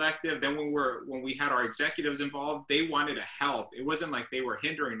after the collective, then when we had our executives involved, they wanted to help. It wasn't like they were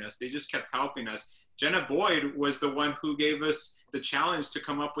hindering us. They just kept helping us. Jenna Boyd was the one who gave us the challenge to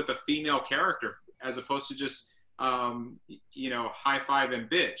come up with a female character as opposed to just, you know, High Five and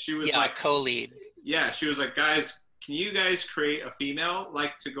Bit. She was like co-lead. Yeah, she was like, guys, can you guys create a female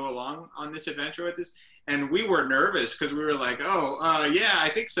like to go along on this adventure with this? And we were nervous because we were like, yeah, I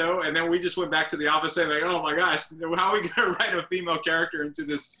think so. And then we just went back to the office and like, oh my gosh, how are we going to write a female character into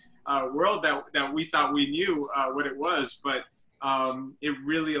this world that we thought we knew what it was? But it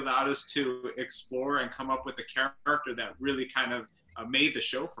really allowed us to explore and come up with a character that really kind of made the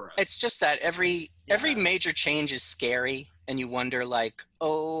show for us. It's just that every major change is scary, and you wonder like,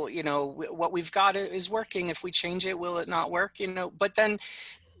 oh, you know, what we've got is working. If we change it, will it not work? You know, but then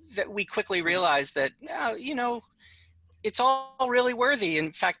that we quickly realized that, you know, it's all really worthy.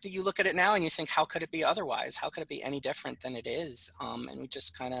 In fact, you look at it now and you think, how could it be otherwise? How could it be any different than it is? And we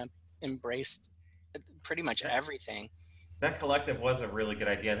just kind of embraced pretty much everything. That collective was a really good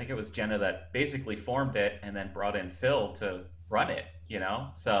idea. I think it was Jenna that basically formed it and then brought in Phil to run it, you know?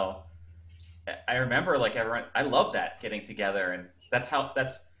 So I remember like everyone, I love that, getting together, and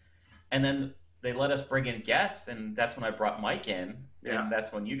and then they let us bring in guests, and that's when I brought Mike in, and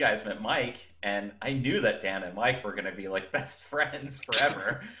that's when you guys met Mike, and I knew that Dan and Mike were going to be like best friends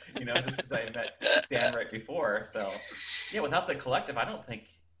forever, you know, just because I met Dan right before. So yeah, without the collective, I don't think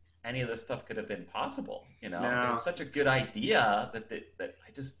any of this stuff could have been possible, you know? No. It's such a good idea that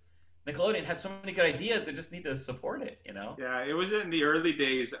Nickelodeon has so many good ideas. They just need to support it, you know? Yeah, it was in the early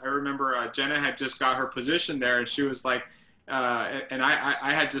days. I remember Jenna had just got her position there, and she was like, and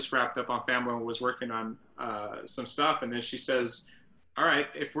I had just wrapped up on Family and was working on some stuff, and then she says, all right,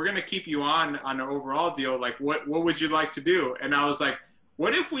 if we're going to keep you on an overall deal, like what would you like to do? And I was like,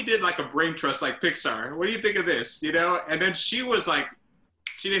 what if we did like a brain trust like Pixar? What do you think of this? You know? And then she was like,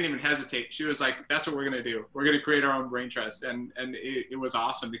 she didn't even hesitate. She was like, that's what we're going to do. We're going to create our own brain trust. And it was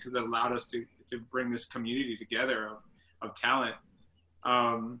awesome because it allowed us to bring this community together of talent.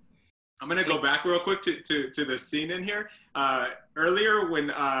 I'm going to go back real quick to the scene in here. Earlier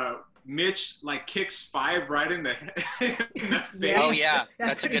when Mitch like kicks Five right in the face. Oh yeah,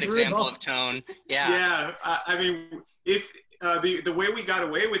 that's a good example of tone. Yeah. Yeah, I mean, if the way we got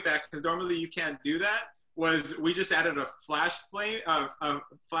away with that, because normally you can't do that, was we just added a flash frame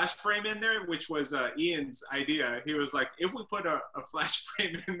in there, which was Ian's idea. He was like, if we put a flash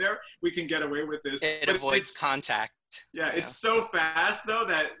frame in there, we can get away with this. It avoids contact. Yeah, it's so fast though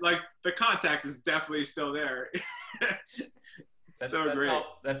that like the contact is definitely still there. That's great.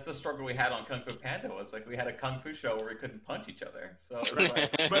 That's the struggle we had on Kung Fu Panda. Was like we had a kung fu show where we couldn't punch each other. So,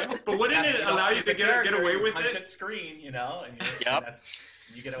 like, but wouldn't it allow you to get away with it? Punch at screen, you know. And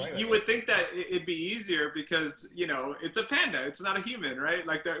you get away with it. You would think that it'd be easier because, you know, it's a panda. It's not a human, right?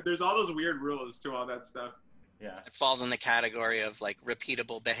 Like there's all those weird rules to all that stuff. Yeah. It falls in the category of like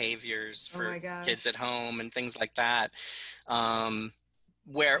repeatable behaviors for kids at home and things like that.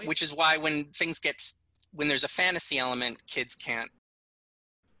 Which is why when there's a fantasy element, kids can't,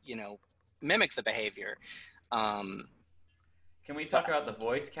 you know, mimic the behavior. Can we talk about the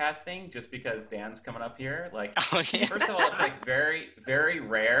voice casting just because Dan's coming up here? Like, first of all, it's like very, very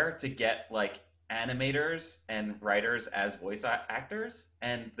rare to get like animators and writers as voice actors.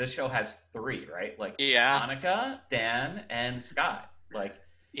 And this show has 3, right? Like Monica, Dan, and Scott. Like,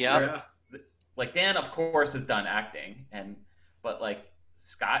 like Dan, of course, has done acting, but like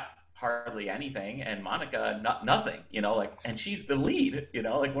Scott hardly anything, and Monica nothing. Like, and she's the lead.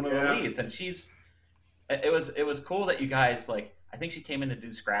 Like one of the leads, and it was cool that you guys, like, I think she came in to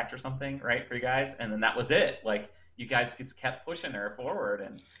do scratch or something, right, for you guys, and then that was it. Like, you guys just kept pushing her forward,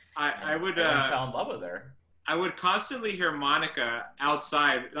 and I would fell in love with her. I would constantly hear Monica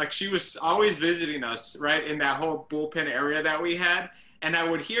outside, like she was always visiting us, right, in that whole bullpen area that we had, and I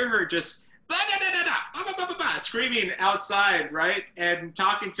would hear her just screaming outside, right, and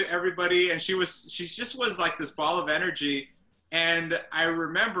talking to everybody, and she just was like this ball of energy. And I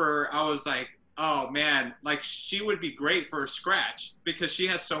remember I was like, oh man, like she would be great for a scratch because she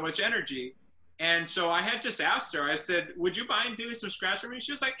has so much energy. And so I had just asked her, I said, would you mind doing some scratch for me?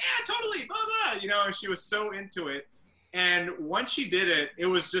 She was like, yeah, totally, blah, blah, and she was so into it. And once she did it, it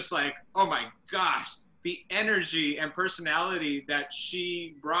was just like, oh my gosh, the energy and personality that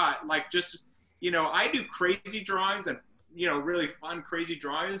she brought, like just, I do crazy drawings and, really fun, crazy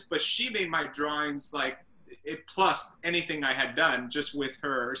drawings, but she made my drawings like it plus anything I had done just with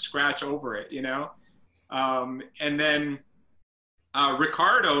her scratch over it, and then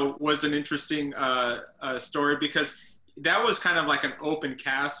Ricardo was an interesting story because that was kind of like an open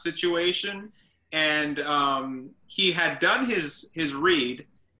cast situation, and he had done his read,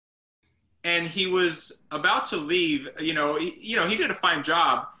 and he was about to leave. He did a fine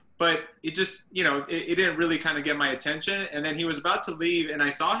job, but it just it didn't really kind of get my attention. And then he was about to leave, and I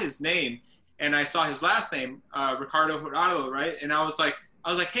saw his name, and I saw his last name, Ricardo Jurado, right? And I was like,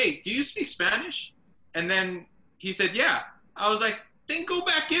 hey, do you speak Spanish? And then he said, yeah. I was like, then go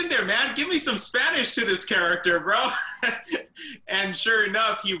back in there, man. Give me some Spanish to this character, bro. And sure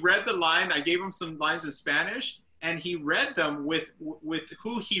enough, he read the line. I gave him some lines in Spanish, and he read them with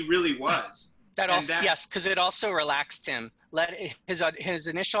who he really was. Yes, because it also relaxed him. His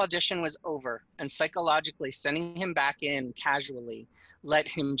initial audition was over, and psychologically sending him back in casually let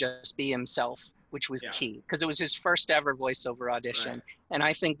him just be himself, which was key, because it was his first ever voiceover audition. Right. And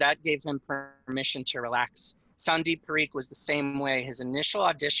I think that gave him permission to relax. Sandeep Parikh was the same way. His initial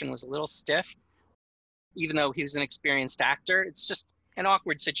audition was a little stiff, even though he was an experienced actor. It's just an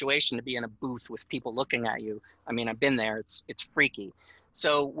awkward situation to be in a booth with people looking at you. I mean, I've been there. It's freaky.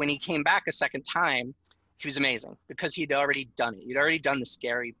 So when he came back a second time, he was amazing because he'd already done it. He'd already done the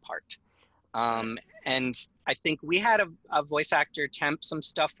scary part. And I think we had a voice actor temp some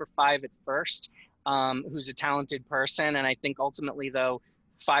stuff for Five at first, who's a talented person. And I think ultimately, though,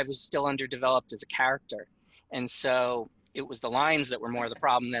 Five was still underdeveloped as a character. And so it was the lines that were more the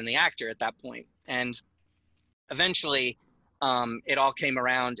problem than the actor at that point. And eventually, it all came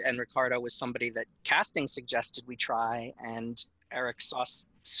around, and Ricardo was somebody that casting suggested we try, and Eric saw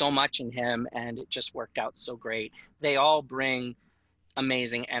so much in him, and it just worked out so great. They all bring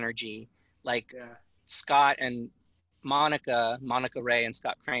amazing energy. Like Scott and Monica Ray and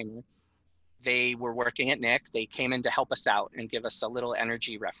Scott Kramer, they were working at Nick. They came in to help us out and give us a little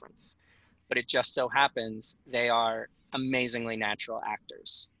energy reference. But it just so happens they are amazingly natural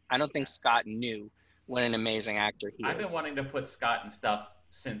actors. I don't think Scott knew what an amazing actor he is. I've been wanting to put Scott in stuff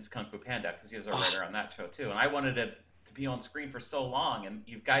since Kung Fu Panda because he was a writer on that show too. And I wanted to be on screen for so long, and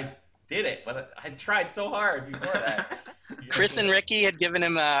you guys did it, but I tried so hard before that. Chris and Ricky had given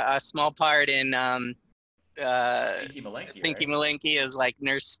him a small part in Pinky Malenki as like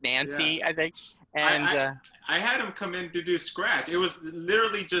Nurse Nancy, I think. And I had him come in to do scratch. It was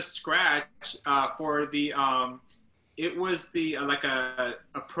literally just scratch for the it was the like a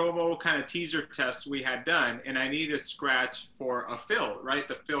promo kind of teaser test we had done, and I needed a scratch for a Phil, right?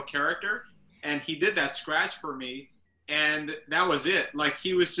 The Phil character. And he did that scratch for me, and that was it. Like,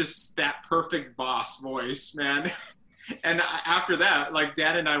 he was just that perfect boss voice, man. And after that, like,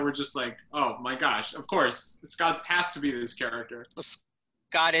 Dan and I were just like, oh my gosh, of course, Scott has to be this character.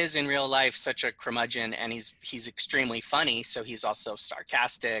 Scott is in real life such a curmudgeon, and he's extremely funny, so he's also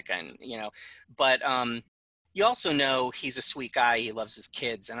sarcastic, and but you also know he's a sweet guy. He loves his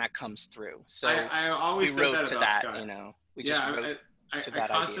kids, and that comes through. So I always we said wrote that to about that. Scott. We just wrote to that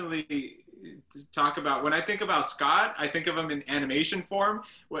I constantly talk about, when I think about Scott, I think of him in animation form,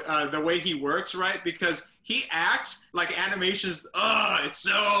 the way he works, right? Because he acts like animation's it's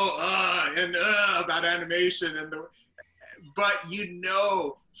so and about animation, and but he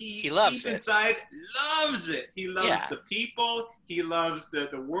loves deep inside loves it. He loves the people. He loves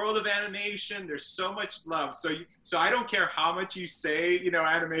the world of animation. There's so much love. So I don't care how much you say,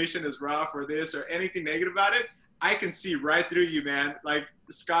 animation is rough or this or anything negative about it. I can see right through you, man. Like,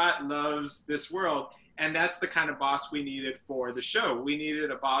 Scott loves this world. And that's the kind of boss we needed for the show. We needed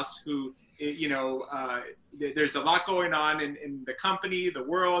a boss who, there's a lot going on in the company, the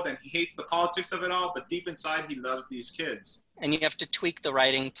world, and he hates the politics of it all, but deep inside, he loves these kids. And you have to tweak the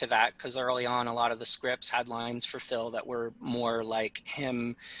writing to that, because early on, a lot of the scripts had lines for Phil that were more like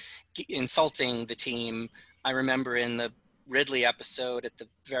him insulting the team. I remember in the Ridley episode at the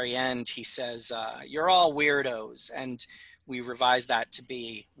very end, he says, "You're all weirdos." And we revised that to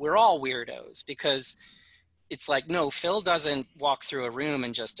be, "We're all weirdos," because it's like, no, Phil doesn't walk through a room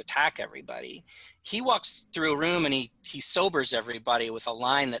and just attack everybody. He walks through a room and he sobers everybody with a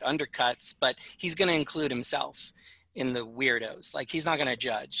line that undercuts, but he's going to include himself in the weirdos. Like, he's not going to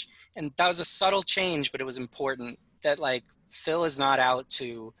judge. And that was a subtle change, but it was important that, like, Phil is not out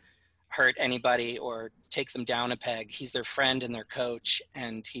to hurt anybody or take them down a peg. He's their friend and their coach,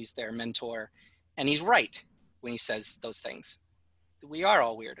 and he's their mentor. And he's right when he says those things. We are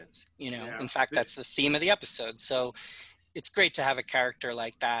all weirdos, Yeah. In fact, that's the theme of the episode. So it's great to have a character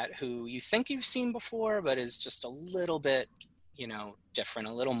like that who you think you've seen before, but is just a little bit, different,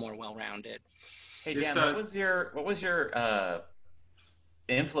 a little more well-rounded. Hey, Dan, what was your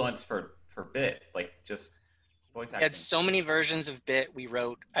influence for Bit? Like, just voice acting? We had so many versions of Bit we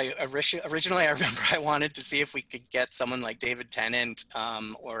wrote. Originally, I remember I wanted to see if we could get someone like David Tennant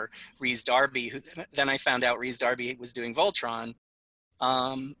or Rhys Darby, who then I found out Rhys Darby was doing Voltron.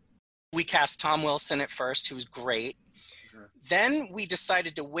 We cast Tom Wilson at first, who was great. Sure. Then we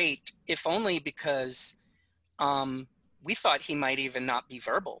decided to wait, if only because we thought he might even not be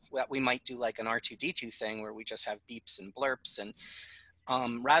verbal, that we might do like an R2-D2 thing where we just have beeps and blurps.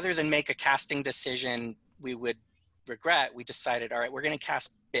 And rather than make a casting decision we would regret, we decided, all right, we're going to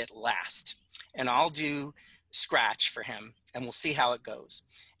cast Bit last. And I'll do Scratch for him, and we'll see how it goes.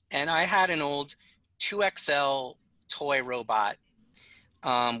 And I had an old 2XL toy robot,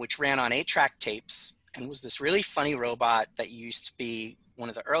 which ran on 8-track tapes and was this really funny robot that used to be one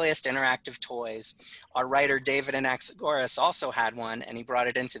of the earliest interactive toys. Our writer, David Anaxagoras, also had one, and he brought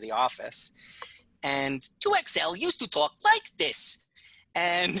it into the office. And 2XL used to talk like this.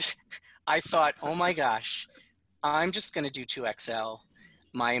 And I thought, oh my gosh, I'm just going to do 2XL,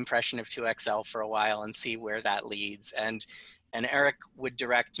 my impression of 2XL for a while, and see where that leads. And Eric would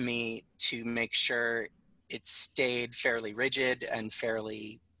direct me to make sure it stayed fairly rigid and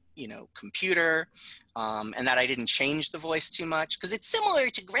fairly, computer, and that I didn't change the voice too much, because it's similar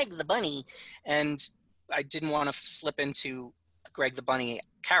to Greg the Bunny, and I didn't want to slip into a Greg the Bunny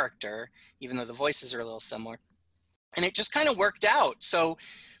character, even though the voices are a little similar. And it just kind of worked out. So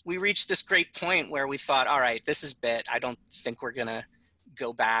we reached this great point where we thought, all right, this is Bit. I don't think we're going to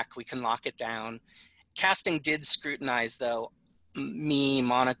go back. We can lock it down. Casting did scrutinize, though, me,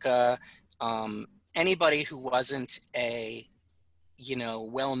 Monica, anybody who wasn't a,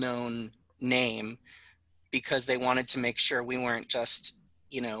 well-known name, because they wanted to make sure we weren't just,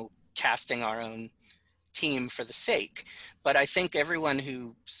 casting our own team for the sake. But I think everyone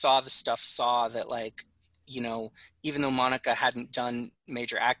who saw the stuff saw that, like, even though Monica hadn't done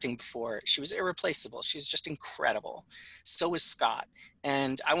major acting before, she was irreplaceable. She was just incredible. So was Scott.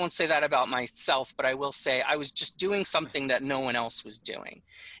 And I won't say that about myself, but I will say I was just doing something that no one else was doing.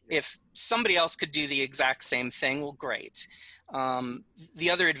 If somebody else could do the exact same thing, well, great. The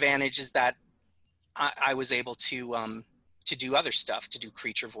other advantage is that I was able to do other stuff, to do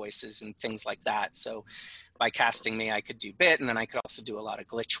creature voices and things like that. So by casting me, I could do Bit, and then I could also do a lot of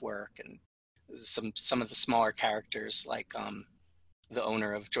glitch work and some of the smaller characters, like the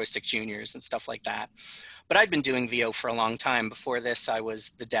owner of Joystick Juniors and stuff like that. But I'd been doing VO for a long time. Before this, I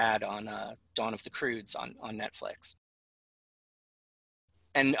was the dad on Dawn of the Croods on Netflix.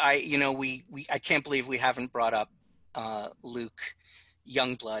 And I can't believe we haven't brought up Luke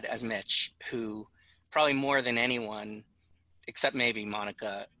Youngblood as Mitch, who probably more than anyone, except maybe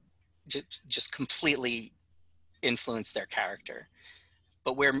Monica, just completely influenced their character.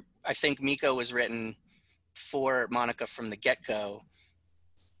 But where I think Miko was written for Monica from the get-go,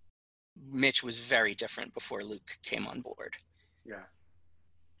 Mitch was very different before Luke came on board. Yeah.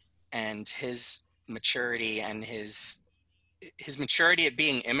 And his maturity and his maturity at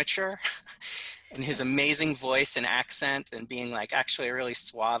being immature and his amazing voice and accent and being like actually a really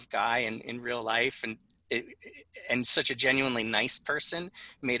suave guy in real life and such a genuinely nice person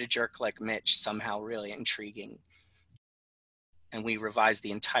made a jerk like Mitch somehow really intriguing. And we revised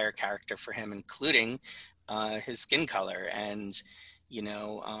the entire character for him, including his skin color and,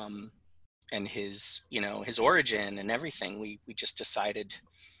 and his origin and everything. We just decided.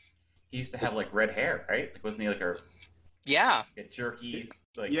 He used to have like red hair, right? Like, wasn't he like yeah, jerky,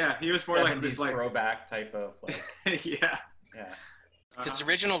 like he was more like this like throwback type of like yeah. Its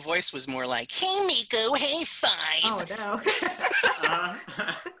original voice was more like, "Hey, Miko, hey, Five." Oh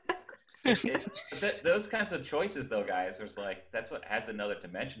no. Those kinds of choices, though, guys, there's like that's what adds another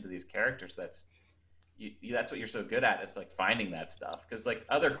dimension to these characters. That's what you're so good at, is like finding that stuff. Because like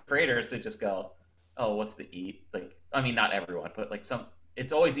other creators, they just go, "Oh, what's the eat?" Like, I mean, not everyone, but like some.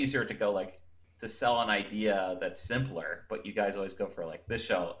 It's always easier to go like to sell an idea that's simpler, but you guys always go for like this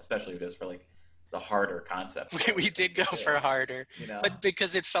show, especially goes for like the harder concept. We did go for harder, you know? but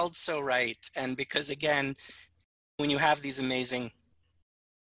because it felt so right, and because again, when you have these amazing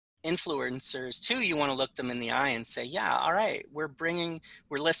influencers too, you want to look them in the eye and say, yeah, all right, we're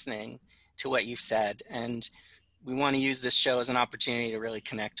listening to what you've said, and we want to use this show as an opportunity to really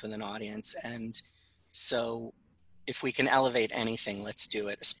connect with an audience. And so if we can elevate anything, let's do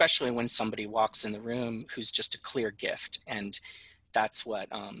it, especially when somebody walks in the room who's just a clear gift. And that's what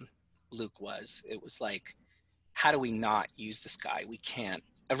Luke was. It was like, how do we not use this guy? We can't.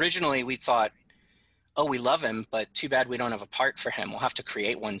 Originally we thought, oh, we love him, but too bad we don't have a part for him. We'll have to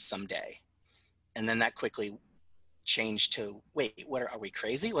create one someday. And then that quickly changed to, wait, what are we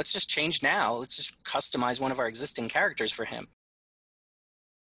crazy? Let's just change now. Let's just customize one of our existing characters for him.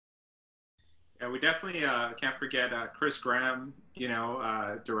 Yeah, we definitely can't forget Chris Graham,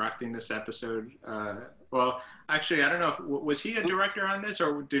 directing this episode. Well, actually, I don't know. Was he a director on this,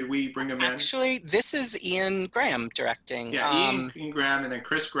 or did we bring him in? Actually, this is Ian Graham directing. Yeah, Ian Graham, and then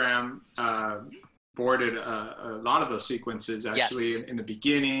Chris Graham boarded a lot of those sequences, actually, yes. in the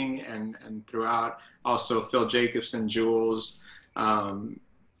beginning and throughout. Also, Phil Jacobson, Jules.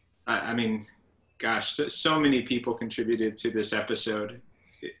 I mean, gosh, so many people contributed to this episode.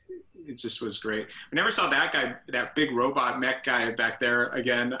 It just was great. I never saw that guy, that big robot mech guy back there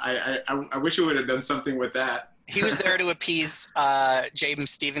again. I wish we would have done something with that. He was there to appease Jaden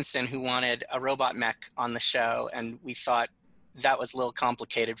Stevenson, who wanted a robot mech on the show, and we thought that was a little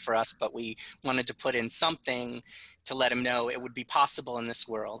complicated for us, but we wanted to put in something to let him know it would be possible in this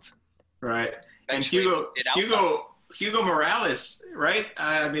world. Right. Eventually, and Hugo Morales, right?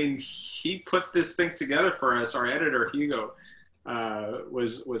 I mean, he put this thing together for us. Our editor, Hugo,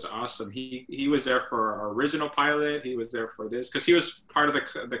 was awesome. He was there for our original pilot. He was there for this because he was part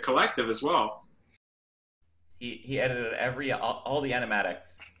of the collective as well. He edited all the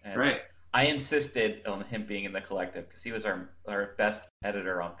animatics. And right. I insisted on him being in the collective because he was our best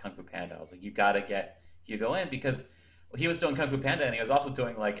editor on Kung Fu Panda. I was like, you got to get Hugo in, because he was doing Kung Fu Panda and he was also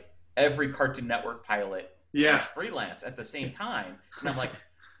doing like every Cartoon Network pilot freelance at the same time. And I'm like,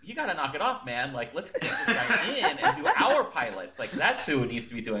 you got to knock it off, man. Like, let's get this guy in and do our pilots. Like, that's who needs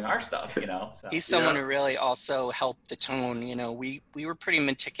to be doing our stuff, So. He's someone who really also helped the tone. We were pretty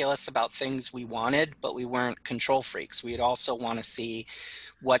meticulous about things we wanted, but we weren't control freaks. We'd also want to see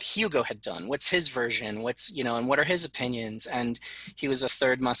what Hugo had done, what's his version, and what are his opinions. And he was a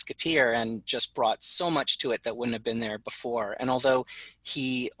third musketeer and just brought so much to it that wouldn't have been there before. And although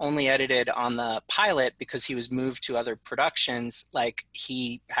he only edited on the pilot because he was moved to other productions, like,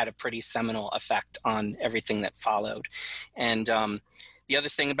 he had a pretty seminal effect on everything that followed. And the other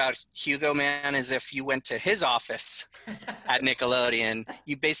thing about Hugo, man, is if you went to his office at Nickelodeon,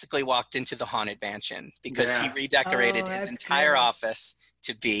 you basically walked into the Haunted Mansion, because he redecorated his entire office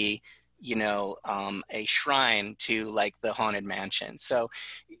to be, a shrine to like the Haunted Mansion. So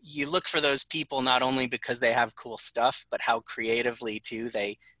you look for those people not only because they have cool stuff, but how creatively too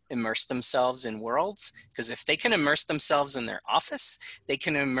they immerse themselves in worlds. Because if they can immerse themselves in their office, they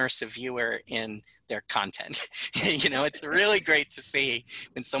can immerse a viewer in their content. It's really great to see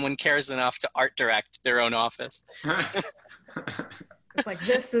when someone cares enough to art direct their own office. It's like,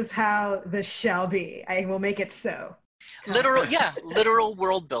 this is how this shall be. I will make it so. Literal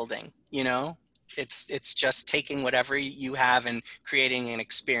world building. It's just taking whatever you have and creating an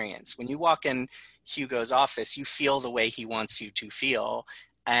experience. When you walk in Hugo's office, you feel the way he wants you to feel,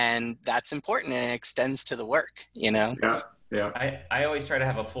 and that's important, and it extends to the work. Yeah. I always try to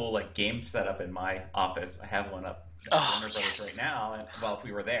have a full game setup in my office. I have one up at Warner Brothers right now, and if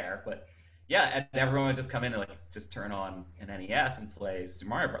we were there, but yeah, and everyone would just come in and just turn on an NES and play Super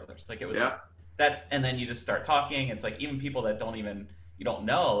Mario Brothers. It was just and then you just start talking. It's like, even people that you don't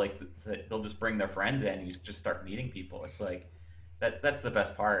know, they'll just bring their friends in and you just start meeting people. It's like that's the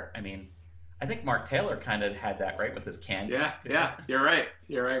best part. I mean, I think Mark Taylor kind of had that, right, with his candy. Yeah, you're right.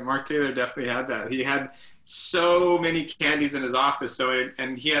 Mark Taylor definitely had that. He had so many candies in his office,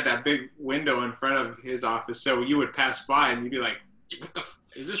 and he had that big window in front of his office, so you would pass by and you'd be like,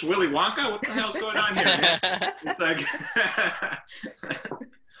 is this Willy Wonka? What the hell's going on here, man? It's like...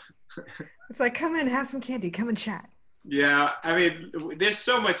 It's like, come in, have some candy, come and chat. Yeah, I mean, there's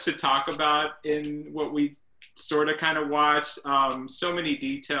so much to talk about in what we sort of kind of watched. So many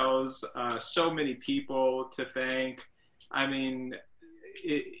details, so many people to thank. I mean,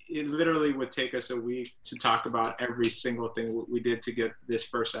 it literally would take us a week to talk about every single thing we did to get this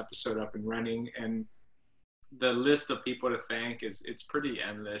first episode up and running. And the list of people to thank it's pretty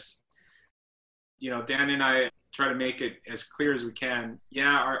endless. Dan and I try to make it as clear as we can.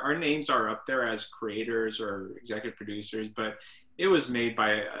 Yeah, our names are up there as creators or executive producers, but it was made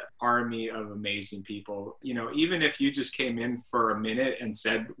by an army of amazing people. Even if you just came in for a minute and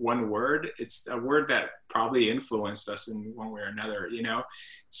said one word, it's a word that probably influenced us in one way or another,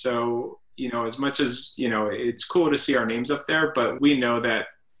 So, as much as, it's cool to see our names up there, but we know that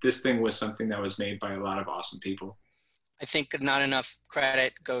this thing was something that was made by a lot of awesome people. I think not enough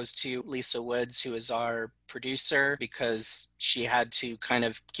credit goes to Lisa Woods, who is our producer, because she had to kind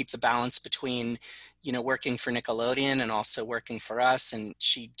of keep the balance between, working for Nickelodeon and also working for us. And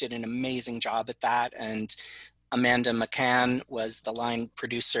she did an amazing job at that. And Amanda McCann was the line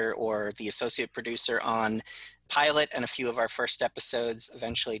producer or the associate producer on pilot and a few of our first episodes.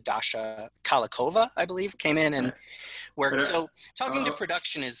 Eventually, Dasha Kalikova, I believe, came in and worked. So talking to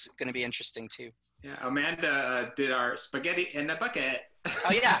production is going to be interesting too. Yeah, Amanda did our spaghetti in a bucket.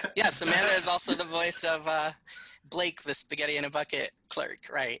 Oh yeah, yes. Amanda is also the voice of Blake, the spaghetti in a bucket clerk,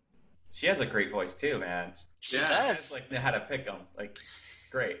 right? She has a great voice too, man. She does. Know how to pick them. It's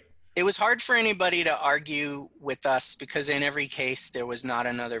great. It was hard for anybody to argue with us because in every case there was not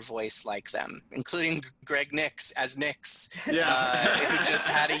another voice like them, including Greg Nix as Nix. Yeah. Who just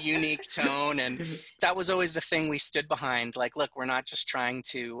had a unique tone, and that was always the thing we stood behind. Look, we're not just trying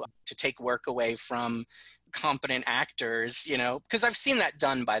to take work away from competent actors, because I've seen that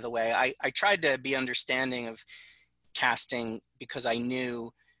done, by the way. I tried to be understanding of casting because I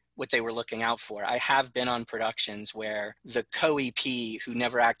knew what they were looking out for. I have been on productions where the co-EP who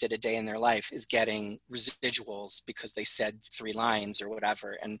never acted a day in their life is getting residuals because they said 3 lines or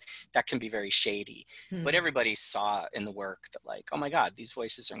whatever, and that can be very shady. But everybody saw in the work that oh my God, these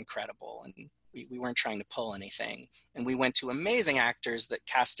voices are incredible, and we weren't trying to pull anything. And we went to amazing actors that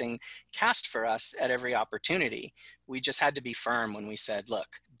cast for us at every opportunity. We just had to be firm when we said, look,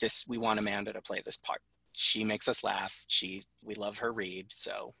 we want Amanda to play this part. She makes us laugh. We love her read,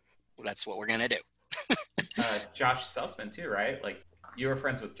 so that's what we're gonna do. Josh Sussman too, right? You were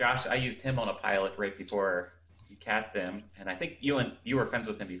friends with Josh. I used him on a pilot right before you cast him, and I think you were friends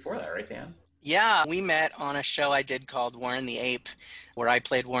with him before that, right, Dan? Yeah, we met on a show I did called Warren the Ape, where I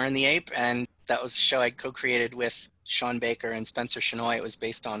played Warren the Ape, and that was a show I co-created with Sean Baker and Spencer Shenoy. It was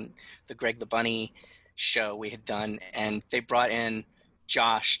based on the Greg the Bunny show we had done, and they brought in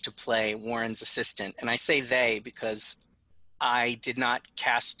Josh to play Warren's assistant. And I say they because I did not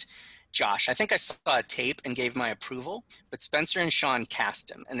cast Josh. I think I saw a tape and gave my approval, but Spencer and Sean cast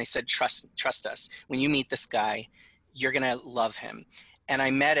him, and they said, trust us. When you meet this guy, you're going to love him. And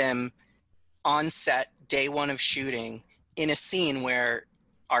I met him on set, day one of shooting, in a scene where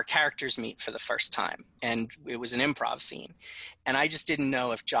our characters meet for the first time. And it was an improv scene. And I just didn't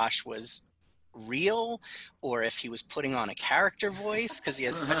know if Josh was real or if he was putting on a character voice, because he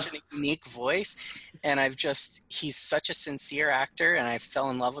has such a unique voice. And he's such a sincere actor, and I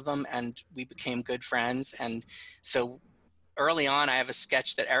fell in love with him, and we became good friends. And so early on, I have a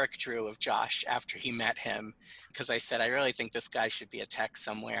sketch that Eric drew of Josh after he met him, because I said, I really think this guy should be a tech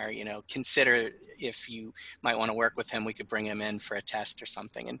somewhere, consider if you might want to work with him, we could bring him in for a test or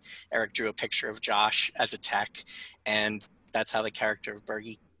something. And Eric drew a picture of Josh as a tech, and that's how the character of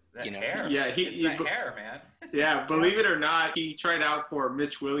Bergie, hair. Yeah, hair, man. Yeah, believe it or not, he tried out for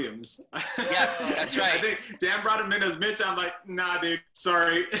Mitch Williams. Yes, that's right. I think Dan brought him in as Mitch. I'm like, nah, dude,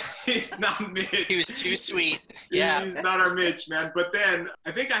 sorry. He's not Mitch. He was too sweet. Yeah. He's not our Mitch, man. But then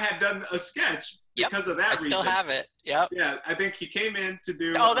I think I had done a sketch because of that reason. I still have it. Yep. Yeah, I think he came in to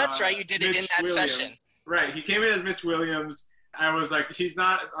do... Oh, that's right. You did Mitch it in that Williams. session. Right. He came in as Mitch Williams. I was like, he's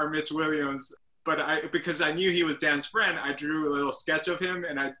not our Mitch Williams. But because I knew he was Dan's friend, I drew a little sketch of him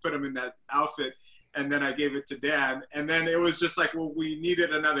and I put him in that outfit, and then I gave it to Dan. And then it was just like, well, we needed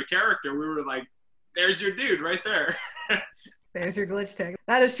another character. We were like, there's your dude right there. There's your glitch tag.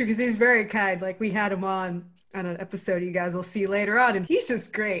 That is true, because he's very kind. We had him on an episode you guys will see later on, and he's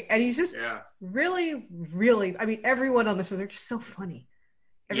just great. And he's just really, really, everyone on the show, they're just so funny.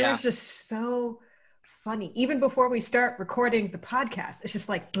 Everyone's just so funny. Even before we start recording the podcast, it's just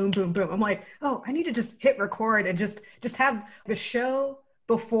boom, boom, boom. I'm like, oh, I need to just hit record and just have the show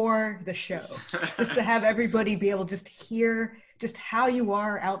before the show, just to have everybody be able to just hear just how you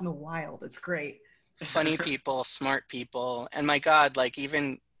are out in the wild. It's great. Funny people, smart people. And my God,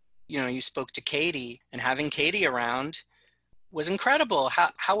 even, you spoke to Katie, and having Katie around was incredible.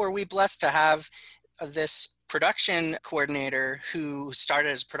 How were we blessed to have this production coordinator who started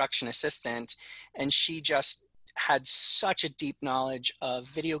as a production assistant, and she just had such a deep knowledge of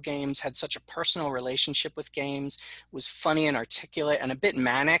video games, had such a personal relationship with games, was funny and articulate and a bit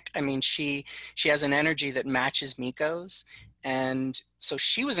manic. I mean, she has an energy that matches Miko's. And so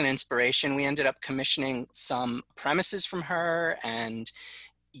she was an inspiration. We ended up commissioning some premises from her and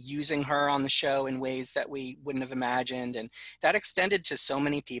using her on the show in ways that we wouldn't have imagined. And that extended to so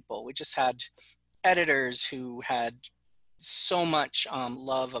many people. We just had editors who had so much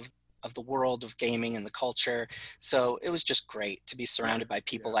love of the world of gaming and the culture. So it was just great to be surrounded by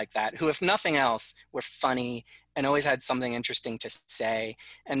people like that, who, if nothing else, were funny and always had something interesting to say.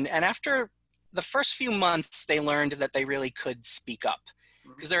 And after the first few months, they learned that they really could speak up.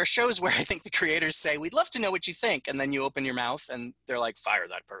 Because there are shows where I think the creators say, we'd love to know what you think. And then you open your mouth and they're like, fire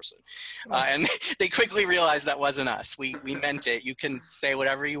that person. And they quickly realized that wasn't us. We meant it. You can say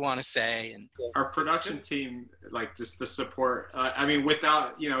whatever you want to say. And our production team, like just the support, I mean,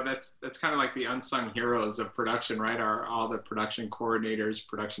 without, that's kind of like the unsung heroes of production, right? All the production coordinators,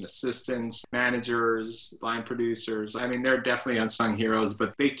 production assistants, managers, line producers. I mean, they're definitely unsung heroes,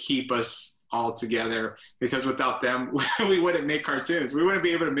 but they keep us all together, because without them, we wouldn't make cartoons. We wouldn't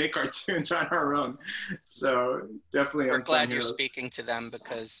be able to make cartoons on our own. So definitely we're glad heroes. You're speaking to them,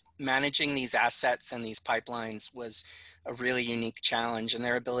 because managing these assets and these pipelines was a really unique challenge, and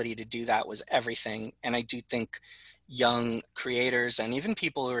their ability to do that was everything. And I do think young creators and even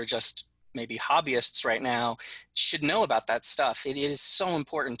people who are just maybe hobbyists right now should know about that stuff. It is so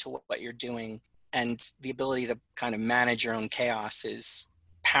important to what you're doing, and the ability to kind of manage your own chaos is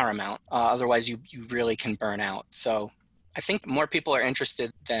paramount. Otherwise you really can burn out. So I think more people are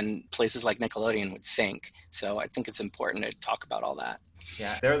interested than places like Nickelodeon would think. So I think it's important to talk about all that.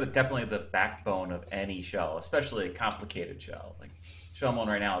 Yeah, they're definitely the backbone of any show, especially a complicated show. Like show I'm on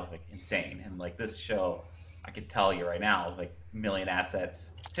right now is like insane. And like this show, I could tell you right now, is like a million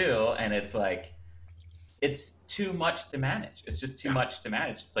assets too. And it's like, it's too much to manage. It's just too much to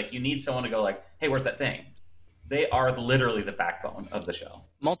manage. It's like you need someone to go like, hey, where's that thing? They are literally the backbone of the show.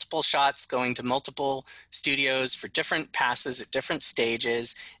 Multiple shots going to multiple studios for different passes at different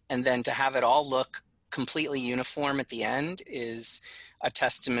stages, and then to have it all look completely uniform at the end is a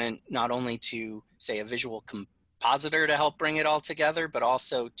testament not only to, say, a visual compositor to help bring it all together, but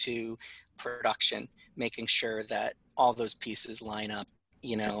also to production, making sure that all those pieces line up,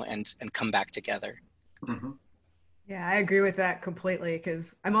 and come back together. Mm-hmm. Yeah, I agree with that completely,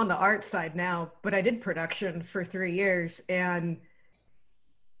 because I'm on the art side now, but I did production for 3 years, and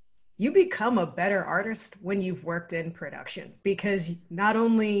you become a better artist when you've worked in production, because not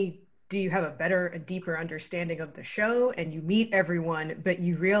only do you have a better and deeper understanding of the show and you meet everyone, but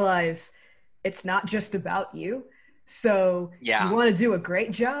you realize it's not just about you. So you want to do a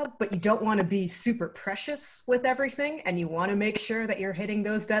great job, but you don't want to be super precious with everything. And you want to make sure that you're hitting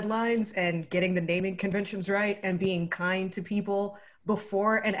those deadlines and getting the naming conventions right and being kind to people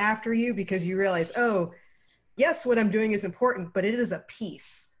before and after you, because you realize, oh, yes, what I'm doing is important, but it is a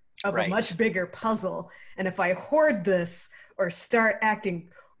piece of a much bigger puzzle. And if I hoard this or start acting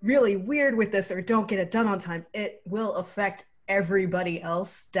really weird with this or don't get it done on time, it will affect everybody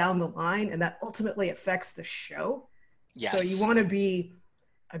else down the line. And that ultimately affects the show. Yes. So you want to be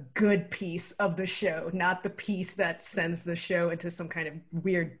a good piece of the show, not the piece that sends the show into some kind of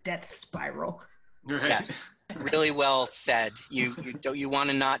weird death spiral. Right. Yes, really well said. You want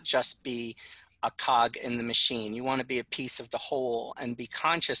to not just be a cog in the machine. You want to be a piece of the whole and be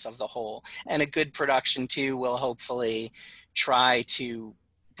conscious of the whole. And a good production too will hopefully try to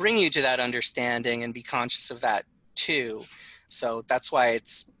bring you to that understanding and be conscious of that too. So that's why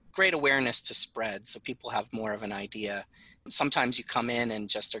it's great awareness to spread, so people have more of an idea. Sometimes you come in and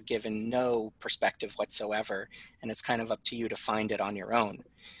just are given no perspective whatsoever, and it's kind of up to you to find it on your own.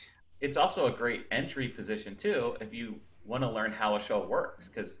 It's also a great entry position too if you want to learn how a show works,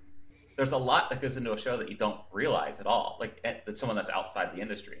 because there's a lot that goes into a show that you don't realize at all, like that's someone that's outside the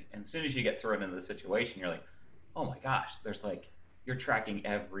industry. And as soon as you get thrown into the situation, you're like, oh my gosh, there's like, you're tracking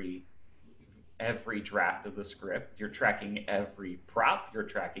every draft of the script, you're tracking every prop, you're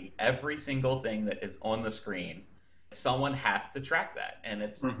tracking every single thing that is on the screen. Someone has to track that, and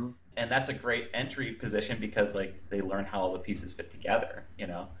it's and that's a great entry position, because like they learn how all the pieces fit together,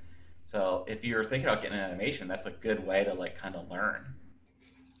 So if you're thinking about getting an animation, that's a good way to like kind of learn.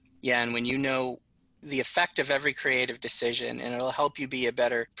 Yeah, and when you know the effect of every creative decision, and it'll help you be a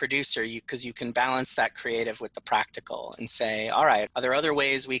better producer, because you can balance that creative with the practical and say, all right, are there other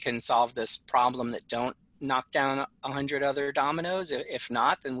ways we can solve this problem that don't knock down 100 other dominoes? If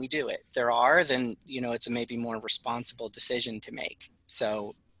not, then we do it. If there are, then it's a maybe more responsible decision to make.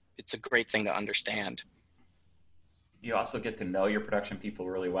 So it's a great thing to understand. you also get to know your production people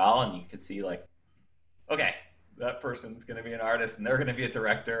really well, and you can see like, okay, that person's going to be an artist and they're going to be a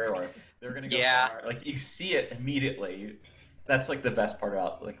director, or they're going to go for art. Like you see it immediately. That's like the best part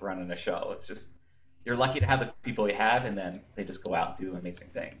about like running a show. It's just, you're lucky to have the people you have, and then they just go out and do amazing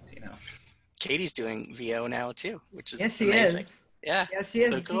things, you know. Katie's doing VO now too, which is she amazing. Is. Yeah, she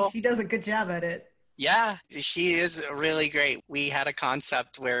is. So cool. She does a good job at it. Yeah, she is really great. We had a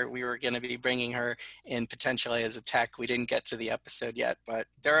concept where we were going to be bringing her in potentially as a tech. We didn't get to the episode yet, but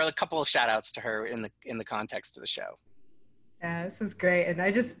there are a couple of shout outs to her in the context of the show. Yeah, this is great. And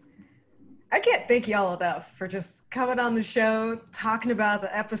I can't thank y'all enough for just coming on the show, talking about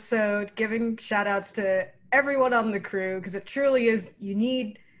the episode, giving shout outs to everyone on the crew, because it truly is, you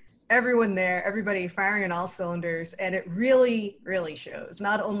need everyone there, everybody firing on all cylinders, and it really, really shows,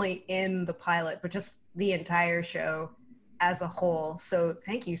 not only in the pilot, but just the entire show as a whole. So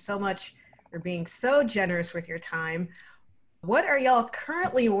thank you so much for being so generous with your time. What are y'all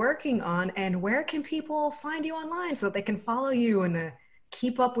currently working on, and where can people find you online so that they can follow you and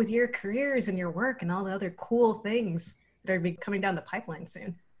keep up with your careers and your work and all the other cool things that are coming down the pipeline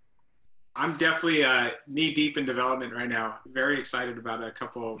soon? I'm definitely knee deep in development right now. Very excited about a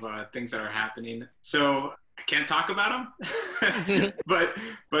couple of things that are happening. So I can't talk about them, but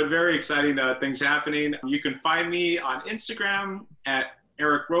very exciting things happening. You can find me on Instagram at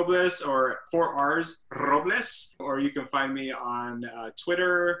Eric Robles, or 4 R's Robles, or you can find me on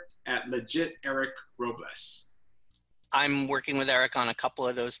Twitter at legit Eric Robles. I'm working with Eric on a couple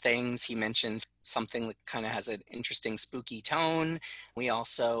of those things. He mentioned something that kind of has an interesting spooky tone. We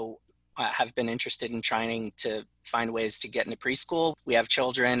also have been interested in trying to find ways to get into preschool. We have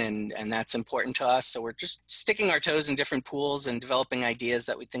children, and that's important to us. So we're just sticking our toes in different pools and developing ideas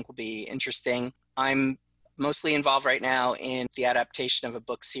that we think will be interesting. I'm mostly involved right now in the adaptation of a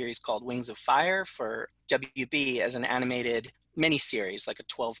book series called Wings of Fire for WB as an animated miniseries, like a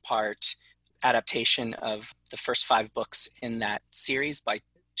 12-part adaptation of the first 5 books in that series by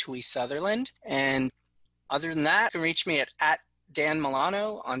Tui Sutherland. And other than that, you can reach me at Dan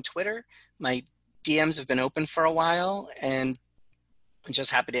Milano on Twitter. My DMs have been open for a while, and I'm just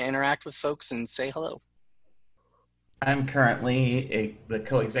happy to interact with folks and say hello. I'm currently the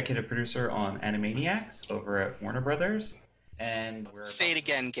co-executive producer on Animaniacs over at Warner Brothers. And Say it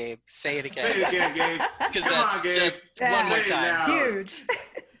again, Gabe. Say it again. Say it again, Gabe. Because that's Gabe. just one more time. Huge.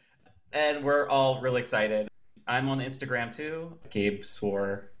 And we're all really excited. I'm on Instagram too, Gabe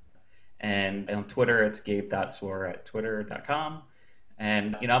Swore. And on Twitter, it's gabe.swore at twitter.com.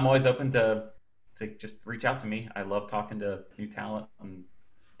 And, you know, I'm always open to just reach out to me. I love talking to new talent and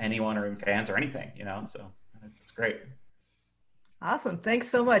anyone or even fans or anything, you know, so it's great. Awesome. Thanks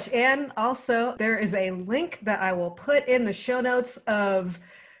so much. And also, there is a link that I will put in the show notes of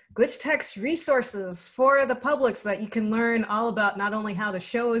Glitchtech's resources for the public so that you can learn all about not only how the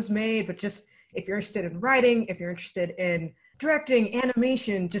show is made, but just if you're interested in writing, if you're interested in directing,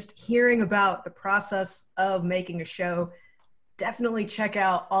 animation, just hearing about the process of making a show, definitely check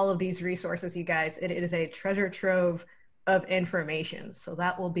out all of these resources, you guys. It is a treasure trove of information. So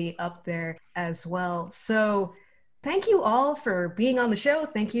that will be up there as well. So thank you all for being on the show.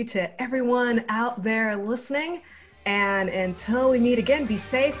 Thank you to everyone out there listening. And until we meet again, be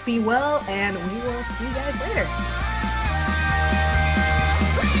safe, be well, and we will see you guys later.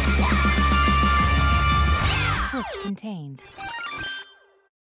 Contained.